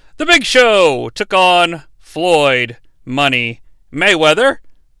course, The Big Show took on Floyd Money Mayweather,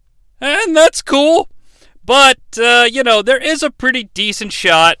 and that's cool. But, there is a pretty decent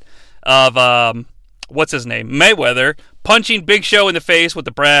shot of, what's his name, Mayweather, punching Big Show in the face with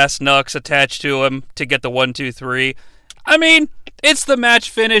the brass knucks attached to him to get the 1, 2, 3. I mean, it's the match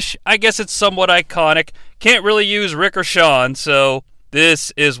finish. I guess it's somewhat iconic. Can't really use Rick or Shawn, so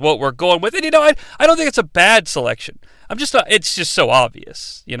this is what we're going with. And, I don't think it's a bad selection. It's just so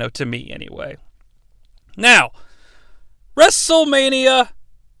obvious, to me anyway. Now, WrestleMania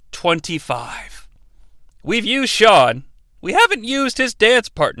 25. We've used Shawn. We haven't used his dance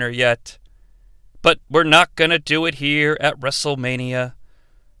partner yet. But we're not going to do it here at WrestleMania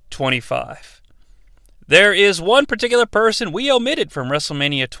 25. There is one particular person we omitted from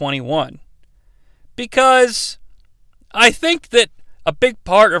WrestleMania 21. Because I think that a big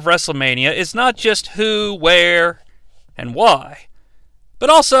part of WrestleMania is not just who, where, and why, but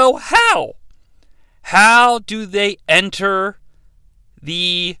also how. How do they enter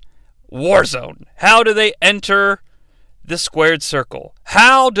the war zone? How do they enter the squared circle?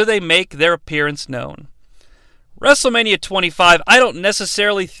 How do they make their appearance known? WrestleMania 25, I don't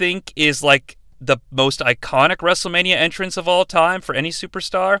necessarily think is like the most iconic WrestleMania entrance of all time for any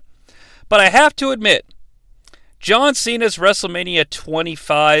superstar, but I have to admit, John Cena's WrestleMania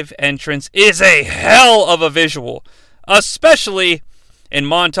 25 entrance is a hell of a visual, especially in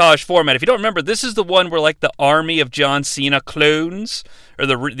montage format. If you don't remember, this is the one where like the army of John Cena clones, or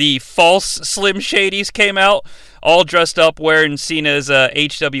the false Slim Shadys came out, all dressed up wearing Cena's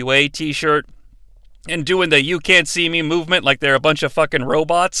HWA t-shirt, and doing the "you can't see me" movement like they're a bunch of fucking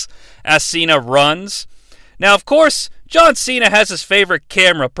robots as Cena runs. Now, of course, John Cena has his favorite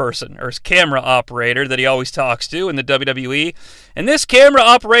camera person, or his camera operator that he always talks to in the WWE. And this camera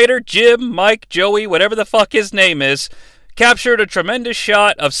operator, Jim, Mike, Joey, whatever the fuck his name is, captured a tremendous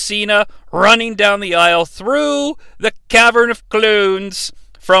shot of Cena running down the aisle through the cavern of clones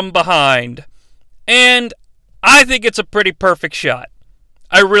from behind. And I think it's a pretty perfect shot.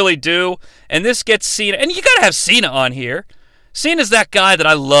 I really do. And this gets Cena, and you gotta have Cena on here. Cena's that guy that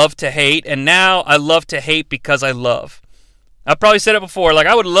I love to hate, and now I love to hate because I love. I've probably said it before, like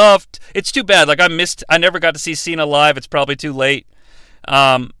I would love, it's too bad, like I never got to see Cena live, it's probably too late.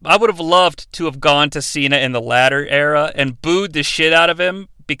 I would have loved to have gone to Cena in the latter era and booed the shit out of him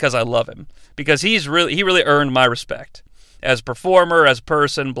because I love him. Because he really earned my respect. As a performer, as a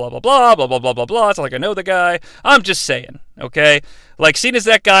person, blah, blah, blah, blah, blah, blah, blah, blah. It's not like I know the guy. I'm just saying, okay? Like, Cena's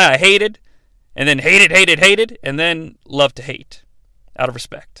that guy I hated, and then hated, and then loved to hate, out of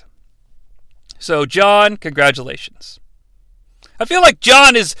respect. So, John, congratulations. I feel like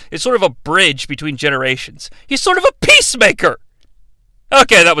John is sort of a bridge between generations. He's sort of a peacemaker.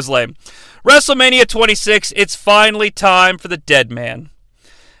 Okay, that was lame. WrestleMania 26, it's finally time for the dead man.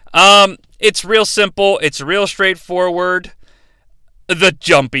 It's real simple. It's real straightforward. The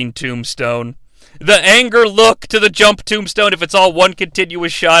jumping tombstone. The anger look to the jump tombstone. If it's all one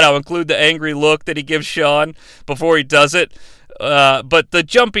continuous shot, I'll include the angry look that he gives Shawn before he does it. But the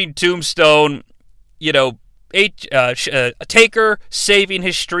jumping tombstone, you know, Taker saving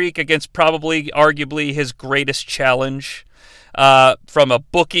his streak against probably, arguably, his greatest challenge from a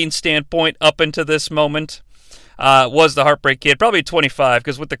booking standpoint up into this moment. Was the Heartbreak Kid. Probably 25,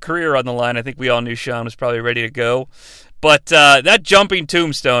 because with the career on the line, I think we all knew Shawn was probably ready to go. But that jumping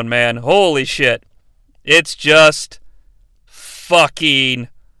tombstone, man, holy shit. It's just fucking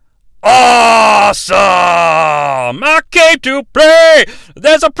awesome! I came to play!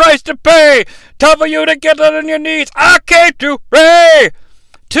 There's a price to pay! Time for you to get on your knees! I came to play!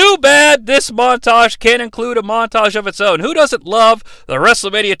 Too bad this montage can't include a montage of its own. Who doesn't love the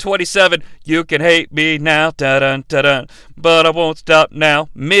WrestleMania 27 "You Can Hate Me Now, da-dun, da-dun, but I Won't Stop Now"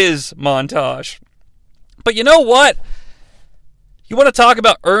 Miz montage? But you know what? You want to talk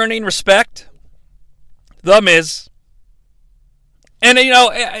about earning respect? The Miz. And, you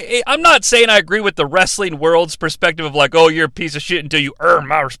know, I'm not saying I agree with the wrestling world's perspective of like, oh, you're a piece of shit until you earn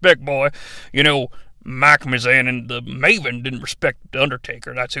my respect, boy. You know, Mike Mizan and the Maven didn't respect the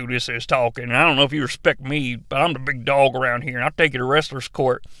Undertaker. That's who this is talking. And I don't know if you respect me, but I'm the big dog around here, and I'll take you to wrestler's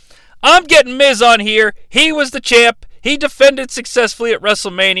court. I'm getting Miz on here. He was the champ. He defended successfully at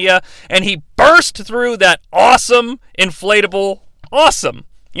WrestleMania, and he burst through that awesome, inflatable, awesome.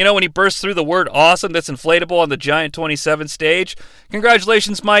 You know, when he burst through the word awesome that's inflatable on the Giant 27 stage.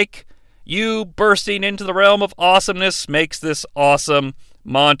 Congratulations, Mike. You bursting into the realm of awesomeness makes this awesome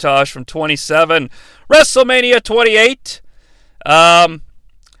montage from 27. WrestleMania 28.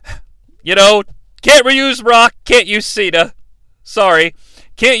 You know, can't reuse Rock, can't use Cena. Sorry.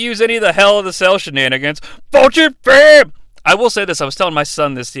 Can't use any of the Hell in the Cell shenanigans. Fortune fam! I will say this, I was telling my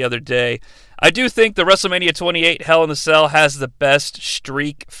son this the other day. I do think the WrestleMania 28 Hell in the Cell has the best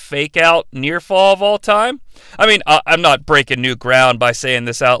streak fake-out near fall of all time. I mean, I'm not breaking new ground by saying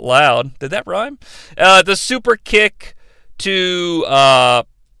this out loud. Did that rhyme? The super kick to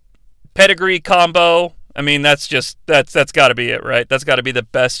pedigree combo. I mean, that's got to be it, right? That's got to be the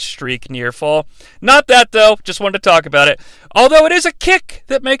best streak near fall. Not that, though. Just wanted to talk about it. Although it is a kick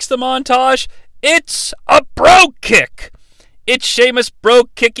that makes the montage, it's a bro kick. It's Sheamus bro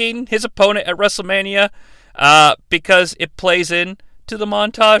kicking his opponent at WrestleMania because it plays in to the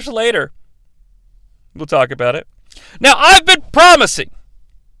montage later. We'll talk about it. Now, I've been promising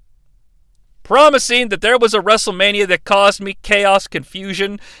that there was a WrestleMania that caused me chaos,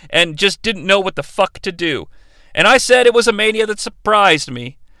 confusion, and just didn't know what the fuck to do. And I said it was a Mania that surprised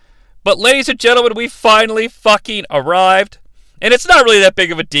me. But ladies and gentlemen, we finally fucking arrived. And it's not really that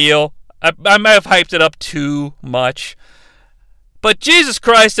big of a deal. I might have hyped it up too much. But Jesus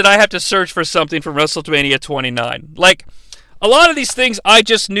Christ, did I have to search for something from WrestleMania 29. Like, a lot of these things I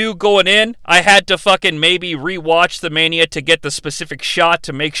just knew going in. I had to fucking maybe rewatch the Mania to get the specific shot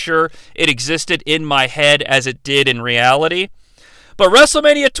to make sure it existed in my head as it did in reality. But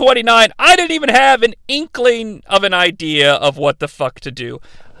WrestleMania 29, I didn't even have an inkling of an idea of what the fuck to do.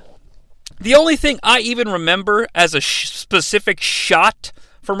 The only thing I even remember as a specific shot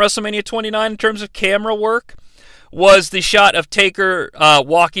from WrestleMania 29 in terms of camera work was the shot of Taker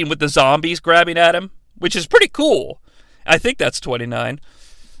walking with the zombies grabbing at him, which is pretty cool. I think that's 29.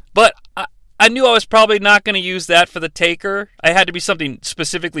 But I knew I was probably not going to use that for the Taker. I had to be something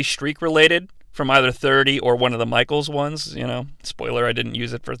specifically streak-related from either 30 or one of the Michaels ones. You know, spoiler, I didn't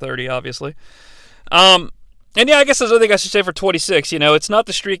use it for 30, obviously. And yeah, I guess there's another thing I should say for 26. You know, it's not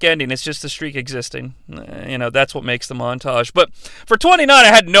the streak ending, it's just the streak existing. You know, that's what makes the montage. But for 29, I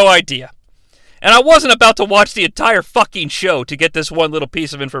had no idea. And I wasn't about to watch the entire fucking show to get this one little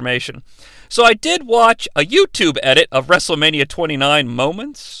piece of information. So I did watch a YouTube edit of WrestleMania 29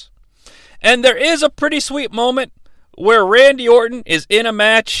 moments. And there is a pretty sweet moment where Randy Orton is in a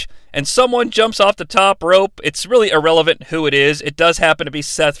match and someone jumps off the top rope. It's really irrelevant who it is. It does happen to be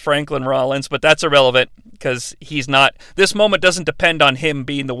Seth Franklin Rollins, but that's irrelevant because he's not. This moment doesn't depend on him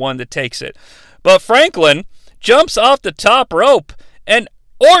being the one that takes it. But Franklin jumps off the top rope and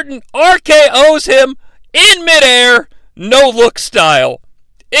Orton RKO's him in midair, no-look style.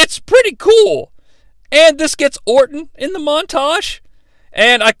 It's pretty cool. And this gets Orton in the montage.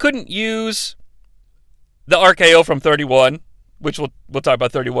 And I couldn't use the RKO from 31, which we'll talk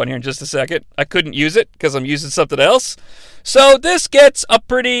about 31 here in just a second. I couldn't use it because I'm using something else. So this gets a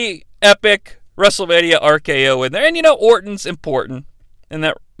pretty epic WrestleMania RKO in there. And you know, Orton's important. And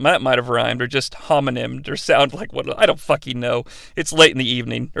that might have rhymed or just homonymed or sound like what, I don't fucking know. It's late in the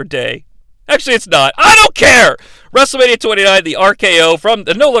evening or day. Actually, it's not. I don't care! WrestleMania 29, the RKO from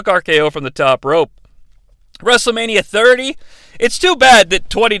the no-look RKO from the top rope. WrestleMania 30, it's too bad that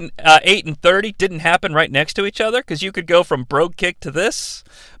 28 and 30 didn't happen right next to each other because you could go from Brogue Kick to this.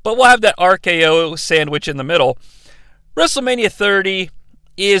 But we'll have that RKO sandwich in the middle. WrestleMania 30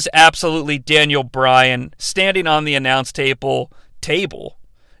 is absolutely Daniel Bryan standing on the announce table,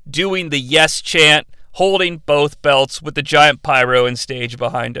 doing the yes chant, holding both belts with the giant pyro and stage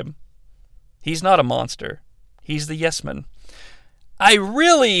behind him. He's not a monster. He's the yes man. I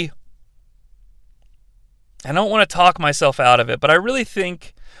don't want to talk myself out of it, but I really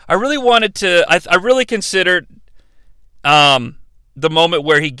considered the moment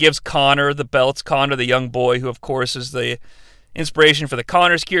where he gives Connor the belts, Connor the young boy, who of course is the inspiration for the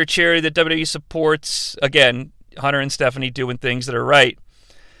Connor's Cure charity that WWE supports. Again, Hunter and Stephanie doing things that are right.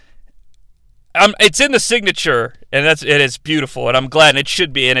 It's in the signature, and it is beautiful, and I'm glad, and it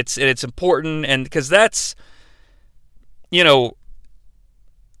should be, and it's important, and because that's, you know,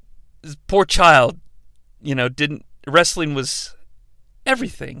 this poor child, you know, wrestling was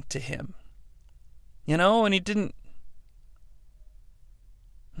everything to him, you know, and he didn't.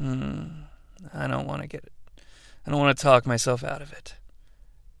 I don't want to talk myself out of it.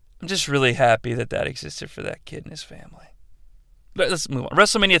 I'm just really happy that existed for that kid and his family. But let's move on.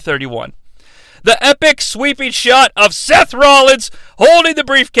 WrestleMania 31. The epic sweeping shot of Seth Rollins holding the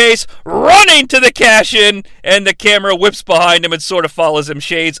briefcase, running to the cash-in, and the camera whips behind him and sort of follows him.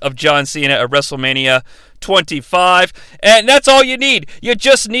 Shades of John Cena at WrestleMania 25. And that's all you need. You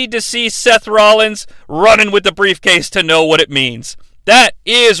just need to see Seth Rollins running with the briefcase to know what it means. That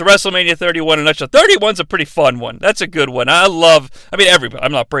is WrestleMania 31 in a nutshell. 31's a pretty fun one. That's a good one. Everybody.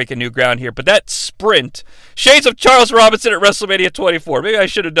 I'm not breaking new ground here, but that sprint. Shades of Charles Robinson at WrestleMania 24. Maybe I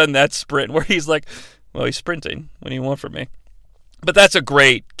should have done that sprint where he's like, well, he's sprinting. What do you want from me? But that's a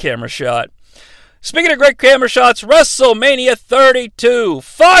great camera shot. Speaking of great camera shots, WrestleMania 32.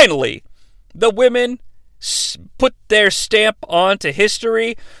 Finally, the women put their stamp onto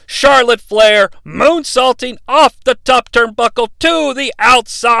history. Charlotte Flair moonsaulting off the top turnbuckle to the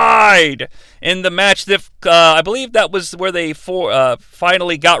outside in the match that I believe that was where they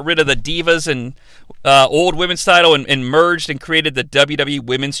finally got rid of the Divas and old women's title and merged and created the WWE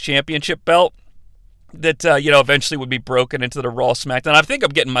Women's Championship belt that eventually would be broken into the Raw SmackDown. I think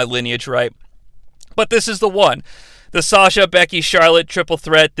I'm getting my lineage right, but this is the one. The Sasha, Becky, Charlotte triple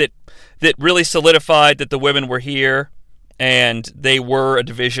threat that really solidified that the women were here and they were a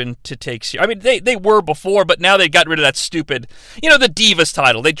division to take. I mean, they were before, but now they got rid of that stupid, the Divas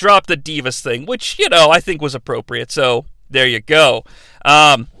title. They dropped the Divas thing, which, I think was appropriate. So there you go.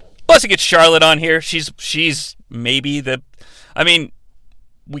 Plus, it gets Charlotte on here. She's maybe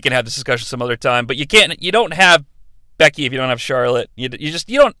we can have this discussion some other time. But you don't have Becky if you don't have Charlotte. You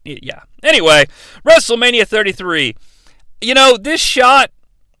don't. Yeah. Anyway, WrestleMania 33. This shot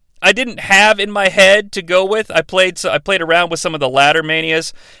I didn't have in my head to go with. I played around with some of the ladder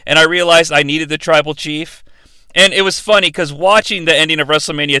manias, and I realized I needed the Tribal Chief. And it was funny because watching the ending of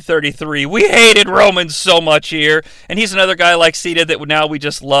WrestleMania 33, we hated Roman so much here. And he's another guy like Cena that now we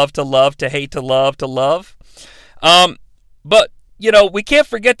just love, to hate, to love. But, we can't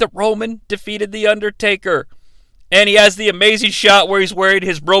forget that Roman defeated The Undertaker. And he has the amazing shot where he's wearing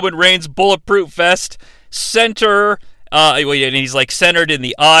his Roman Reigns bulletproof vest, center, and he's like centered in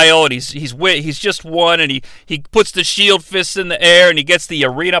the aisle, and he's just won, and he puts the shield fist in the air, and he gets the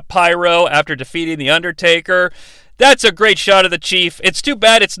arena pyro after defeating The Undertaker. That's a great shot of the Chief. It's too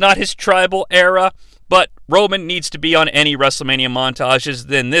bad it's not his tribal era, but Roman needs to be on any WrestleMania montages,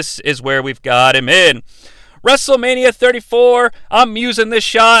 then this is where we've got him in. WrestleMania 34, I'm using this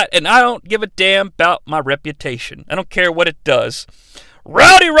shot, and I don't give a damn about my reputation. I don't care what it does.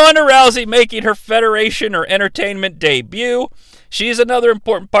 Rowdy Ronda Rousey making her Federation or Entertainment debut. She's another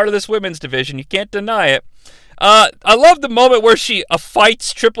important part of this women's division. You can't deny it. I love the moment where she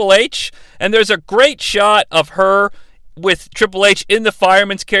fights Triple H, and there's a great shot of her with Triple H in the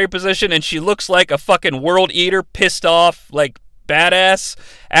fireman's carry position, and she looks like a fucking world eater, pissed off, like badass,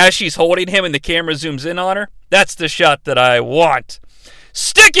 as she's holding him and the camera zooms in on her. That's the shot that I want.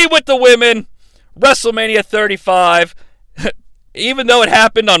 Sticking with the women, WrestleMania 35, even though it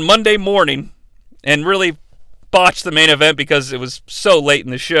happened on Monday morning and really botched the main event because it was so late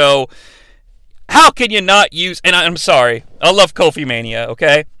in the show, how can you not use, and I'm sorry, I love Kofi Mania,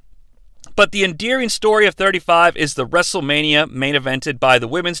 okay? But the endearing story of 35 is the WrestleMania main evented by the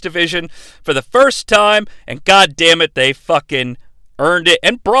women's division for the first time, and god damn it, they fucking earned it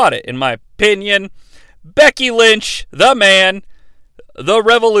and brought it, in my opinion. Becky Lynch, the man, the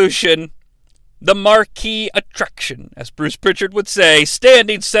revolution, the marquee attraction, as Bruce Pritchard would say,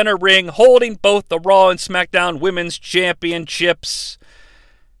 standing center ring, holding both the Raw and SmackDown Women's Championships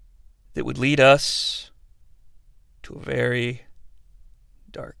that would lead us to a very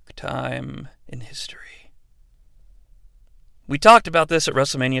dark time in history. We talked about this at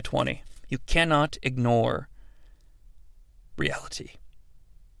WrestleMania 20. You cannot ignore reality.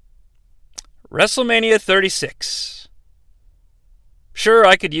 WrestleMania 36. Sure,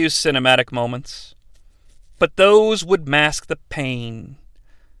 I could use cinematic moments, but those would mask the pain.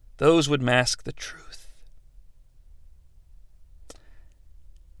 Those would mask the truth.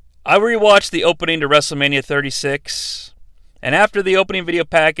 I rewatched the opening to WrestleMania 36, and after the opening video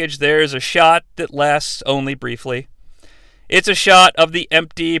package, there's a shot that lasts only briefly. It's a shot of the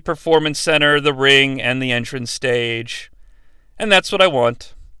empty performance center, the ring, and the entrance stage. And that's what I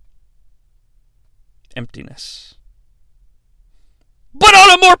want. Emptiness. But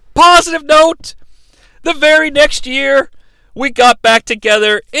on a more positive note, the very next year, we got back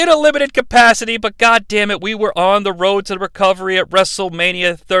together in a limited capacity, but god damn it, we were on the road to recovery at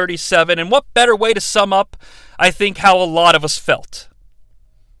WrestleMania 37. And what better way to sum up, I think, how a lot of us felt.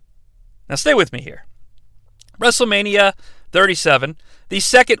 Now stay with me here. WrestleMania 37, the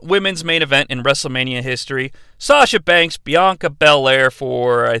second women's main event in WrestleMania history. Sasha Banks, Bianca Belair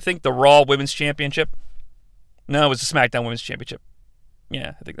for, I think, the Raw Women's Championship. No, it was the SmackDown Women's Championship.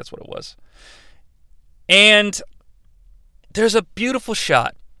 Yeah, I think that's what it was. And there's a beautiful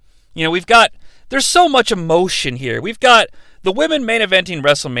shot. There's so much emotion here. We've got the women main eventing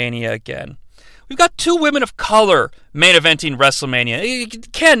WrestleMania again. We've got two women of color main eventing WrestleMania.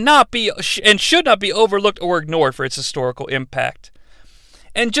 It cannot be and should not be overlooked or ignored for its historical impact.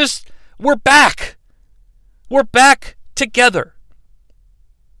 And we're back. We're back together.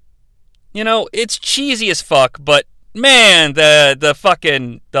 It's cheesy as fuck, but man, the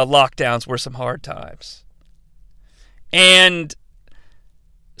lockdowns were some hard times. And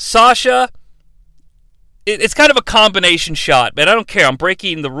Sasha, it's kind of a combination shot, but I don't care. I'm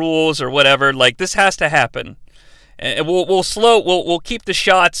breaking the rules or whatever. Like, this has to happen. And we'll keep the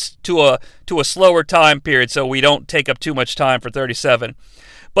shots to a slower time period so we don't take up too much time for 37.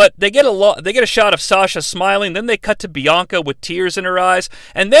 But they get a shot of Sasha smiling, then they cut to Bianca with tears in her eyes,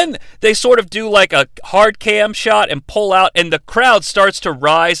 and then they sort of do like a hard cam shot and pull out, and the crowd starts to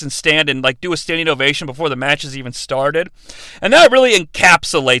rise and stand and like do a standing ovation before the match has even started. And that really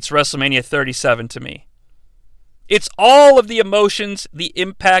encapsulates WrestleMania 37 to me. It's all of the emotions, the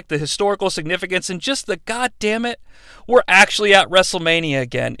impact, the historical significance, and just the goddamn it, we're actually at WrestleMania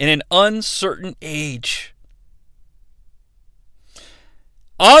again in an uncertain age.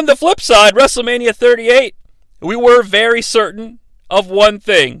 On the flip side, WrestleMania 38, we were very certain of one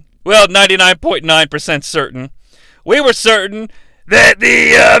thing. Well, 99.9% certain. We were certain that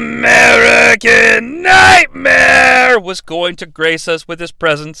the American Nightmare was going to grace us with his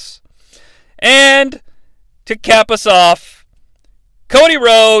presence. And to cap us off, Cody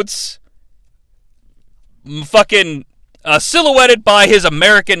Rhodes, fucking silhouetted by his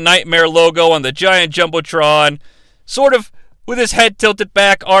American Nightmare logo on the giant Jumbotron, sort of with his head tilted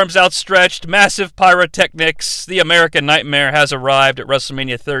back, arms outstretched, massive pyrotechnics. The American Nightmare has arrived at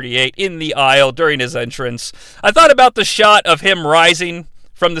WrestleMania 38 in the aisle during his entrance. I thought about the shot of him rising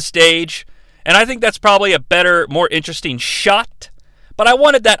from the stage, and I think that's probably a better, more interesting shot. But I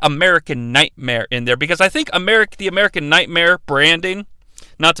wanted that American Nightmare in there because I think the American Nightmare branding,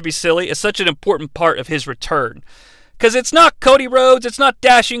 not to be silly, is such an important part of his return. Because it's not Cody Rhodes, it's not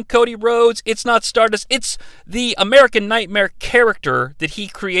dashing Cody Rhodes, it's not Stardust, it's the American Nightmare character that he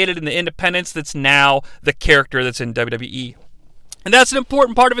created in the Independents that's now the character that's in WWE. And that's an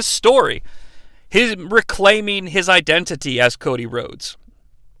important part of his story. His reclaiming his identity as Cody Rhodes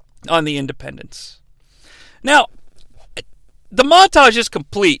on the Independents. Now, the montage is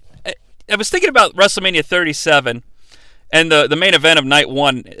complete. I was thinking about WrestleMania 37 and the main event of night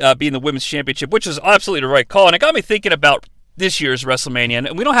one being the Women's Championship, which is absolutely the right call. And it got me thinking about this year's WrestleMania.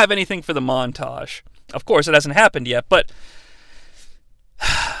 And we don't have anything for the montage. Of course, it hasn't happened yet. But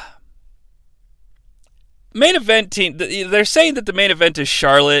main event team, they're saying that the main event is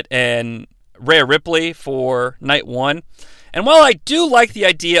Charlotte and Rhea Ripley for night one. And while I do like the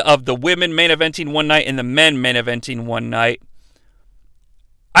idea of the women main eventing one night and the men main eventing one night,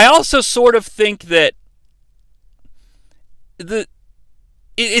 I also sort of think that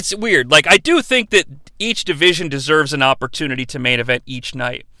it's weird. Like, I do think that each division deserves an opportunity to main event each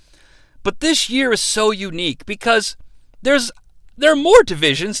night. But this year is so unique because there are more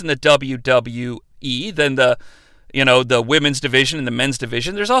divisions in the WWE than the women's division and the men's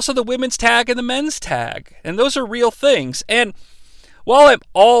division. There's also the women's tag and the men's tag. And those are real things. And while I'm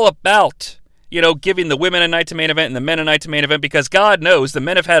all about giving the women a night to main event and the men a night to main event, because God knows the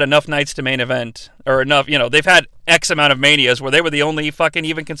men have had enough nights to main event, or enough, they've had X amount of Manias where they were the only fucking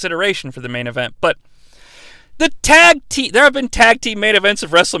even consideration for the main event. But the tag team, there have been tag team main events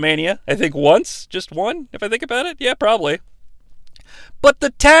of WrestleMania, I think once, just one, if I think about it. Yeah, probably. But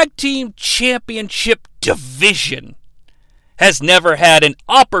the tag team championship division has never had an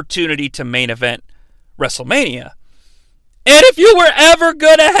opportunity to main event WrestleMania. And if you were ever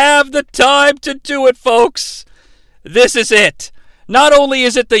going to have the time to do it, folks, this is it. Not only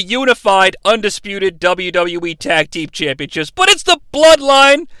is it the unified, undisputed WWE Tag Team Championships, but it's the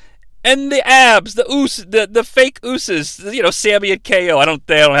Bloodline and the Abs, the fake Usos, Sammy and KO.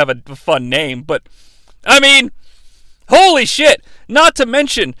 They don't have a fun name, but, I mean, holy shit. Not to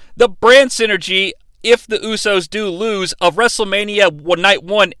mention the brand synergy, if the Usos do lose, of WrestleMania Night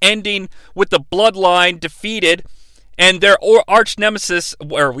 1 ending with the Bloodline defeated, and their arch nemesis,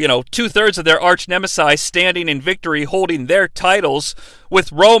 or, 2/3 of their arch nemesis standing in victory, holding their titles,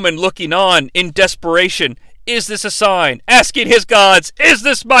 with Roman looking on in desperation. Is this a sign? Asking his gods, is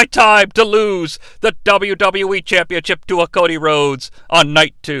this my time to lose the WWE Championship to a Cody Rhodes on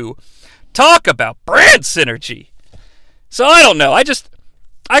night 2? Talk about brand synergy. So I don't know. I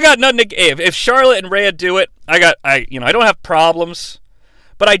got nothing to give. If Charlotte and Rhea do it, I don't have problems.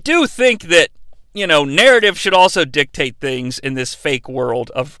 But I do think that, narrative should also dictate things in this fake world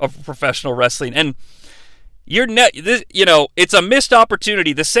of professional wrestling. And it's a missed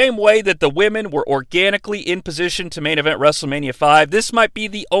opportunity. The same way that the women were organically in position to main event WrestleMania 5, this might be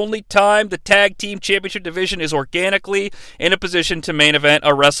the only time the Tag Team Championship division is organically in a position to main event a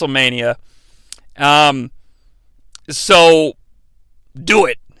WrestleMania. So, do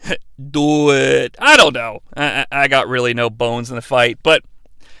it. Do it. I don't know. I got really no bones in the fight, but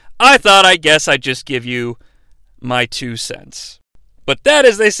I thought, I guess I'd just give you my 2 cents. But that,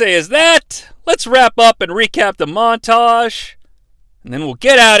 as they say, is that. Let's wrap up and recap the montage, and then we'll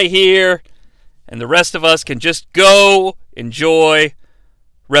get out of here, and the rest of us can just go enjoy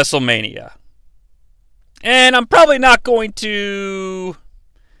WrestleMania. And I'm probably not going to,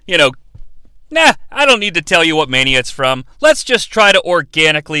 I don't need to tell you what Mania it's from. Let's just try to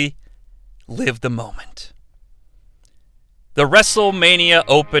organically live the moment. The WrestleMania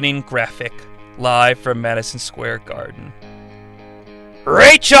opening graphic, live from Madison Square Garden.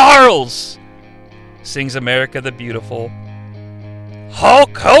 Ray Charles sings America the Beautiful.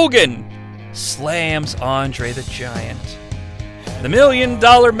 Hulk Hogan slams Andre the Giant. The $1 Million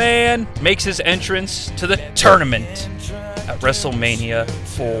Man makes his entrance to the tournament at WrestleMania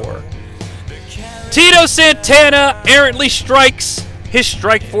 4. Tito Santana errantly strikes his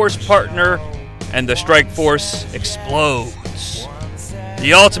Strikeforce partner, and the Strikeforce explodes.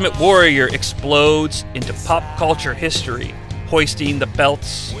 The Ultimate Warrior explodes into pop culture history, hoisting the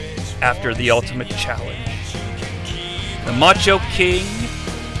belts after the Ultimate Challenge. The Macho King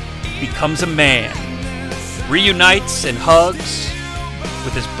becomes a man, reunites and hugs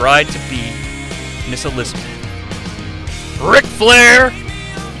with his bride-to-be, Miss Elizabeth. Ric Flair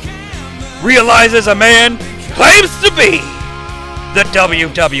realizes a man claims to be the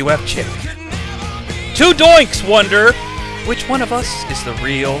WWF champion. Two doinks wonder which one of us is the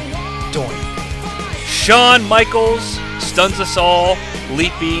real doink. Shawn Michaels stuns us all,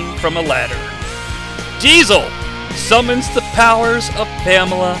 leaping from a ladder. Diesel summons the powers of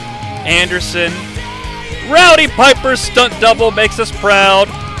Pamela Anderson. Rowdy Piper's stunt double makes us proud,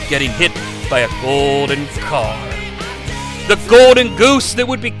 getting hit by a golden car. The golden goose that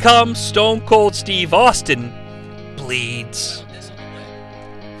would become Stone Cold Steve Austin bleeds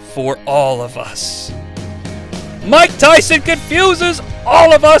for all of us. Mike Tyson confuses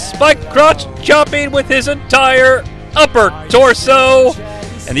all of us by crotch chopping with his entire upper torso.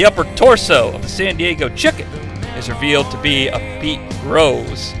 And the upper torso of the San Diego Chicken is revealed to be a beet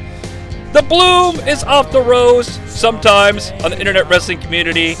rose. The bloom is off the rose sometimes on the internet wrestling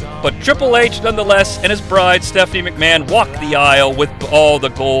community, but Triple H nonetheless and his bride Stephanie McMahon walk the aisle with all the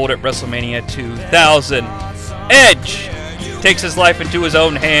gold at WrestleMania 2000. Edge takes his life into his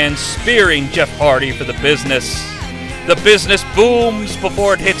own hands, spearing Jeff Hardy for the business. The business booms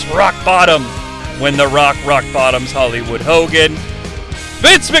before it hits rock bottom when The Rock bottoms Hollywood Hogan.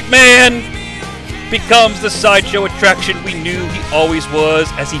 Vince McMahon becomes the sideshow attraction we knew he always was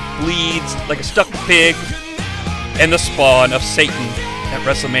as he bleeds like a stuck pig and the spawn of Satan at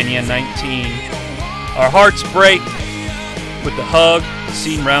WrestleMania 19. Our hearts break with the hug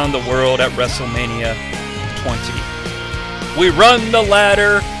seen round the world at WrestleMania 20. We run the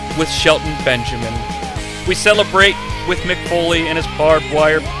ladder with Shelton Benjamin. We celebrate with Mick Foley and his barbed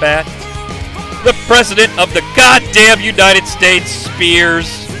wire bat. The President of the goddamn United States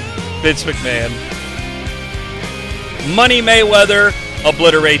spears Vince McMahon. Money Mayweather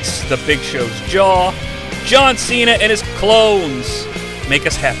obliterates the Big Show's jaw. John Cena and his clones make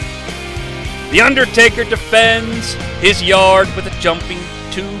us happy. The Undertaker defends his yard with a jumping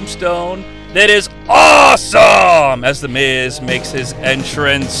tombstone that is awesome as The Miz makes his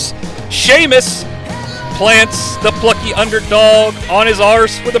entrance. Sheamus plants the plucky underdog on his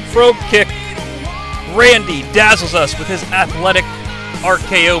arse with a brogue kick. Randy dazzles us with his athletic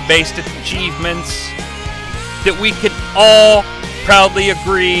RKO-based achievements that we can all proudly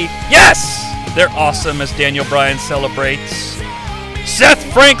agree, yes, they're awesome as Daniel Bryan celebrates. Seth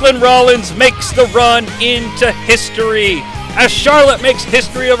Franklin Rollins makes the run into history as Charlotte makes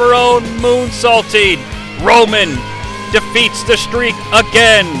history of her own moonsaulting. Roman defeats the streak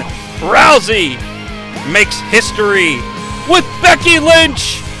again. Rousey makes history with Becky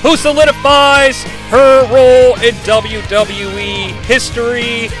Lynch, who solidifies her role in WWE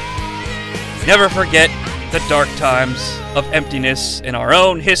history. Never forget the dark times of emptiness in our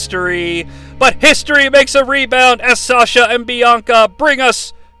own history. But history makes a rebound as Sasha and Bianca bring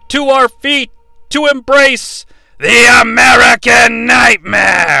us to our feet to embrace the American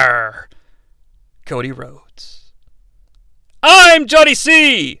Nightmare. Cody Rhodes. I'm Johnny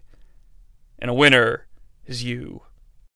C. And a winner is you.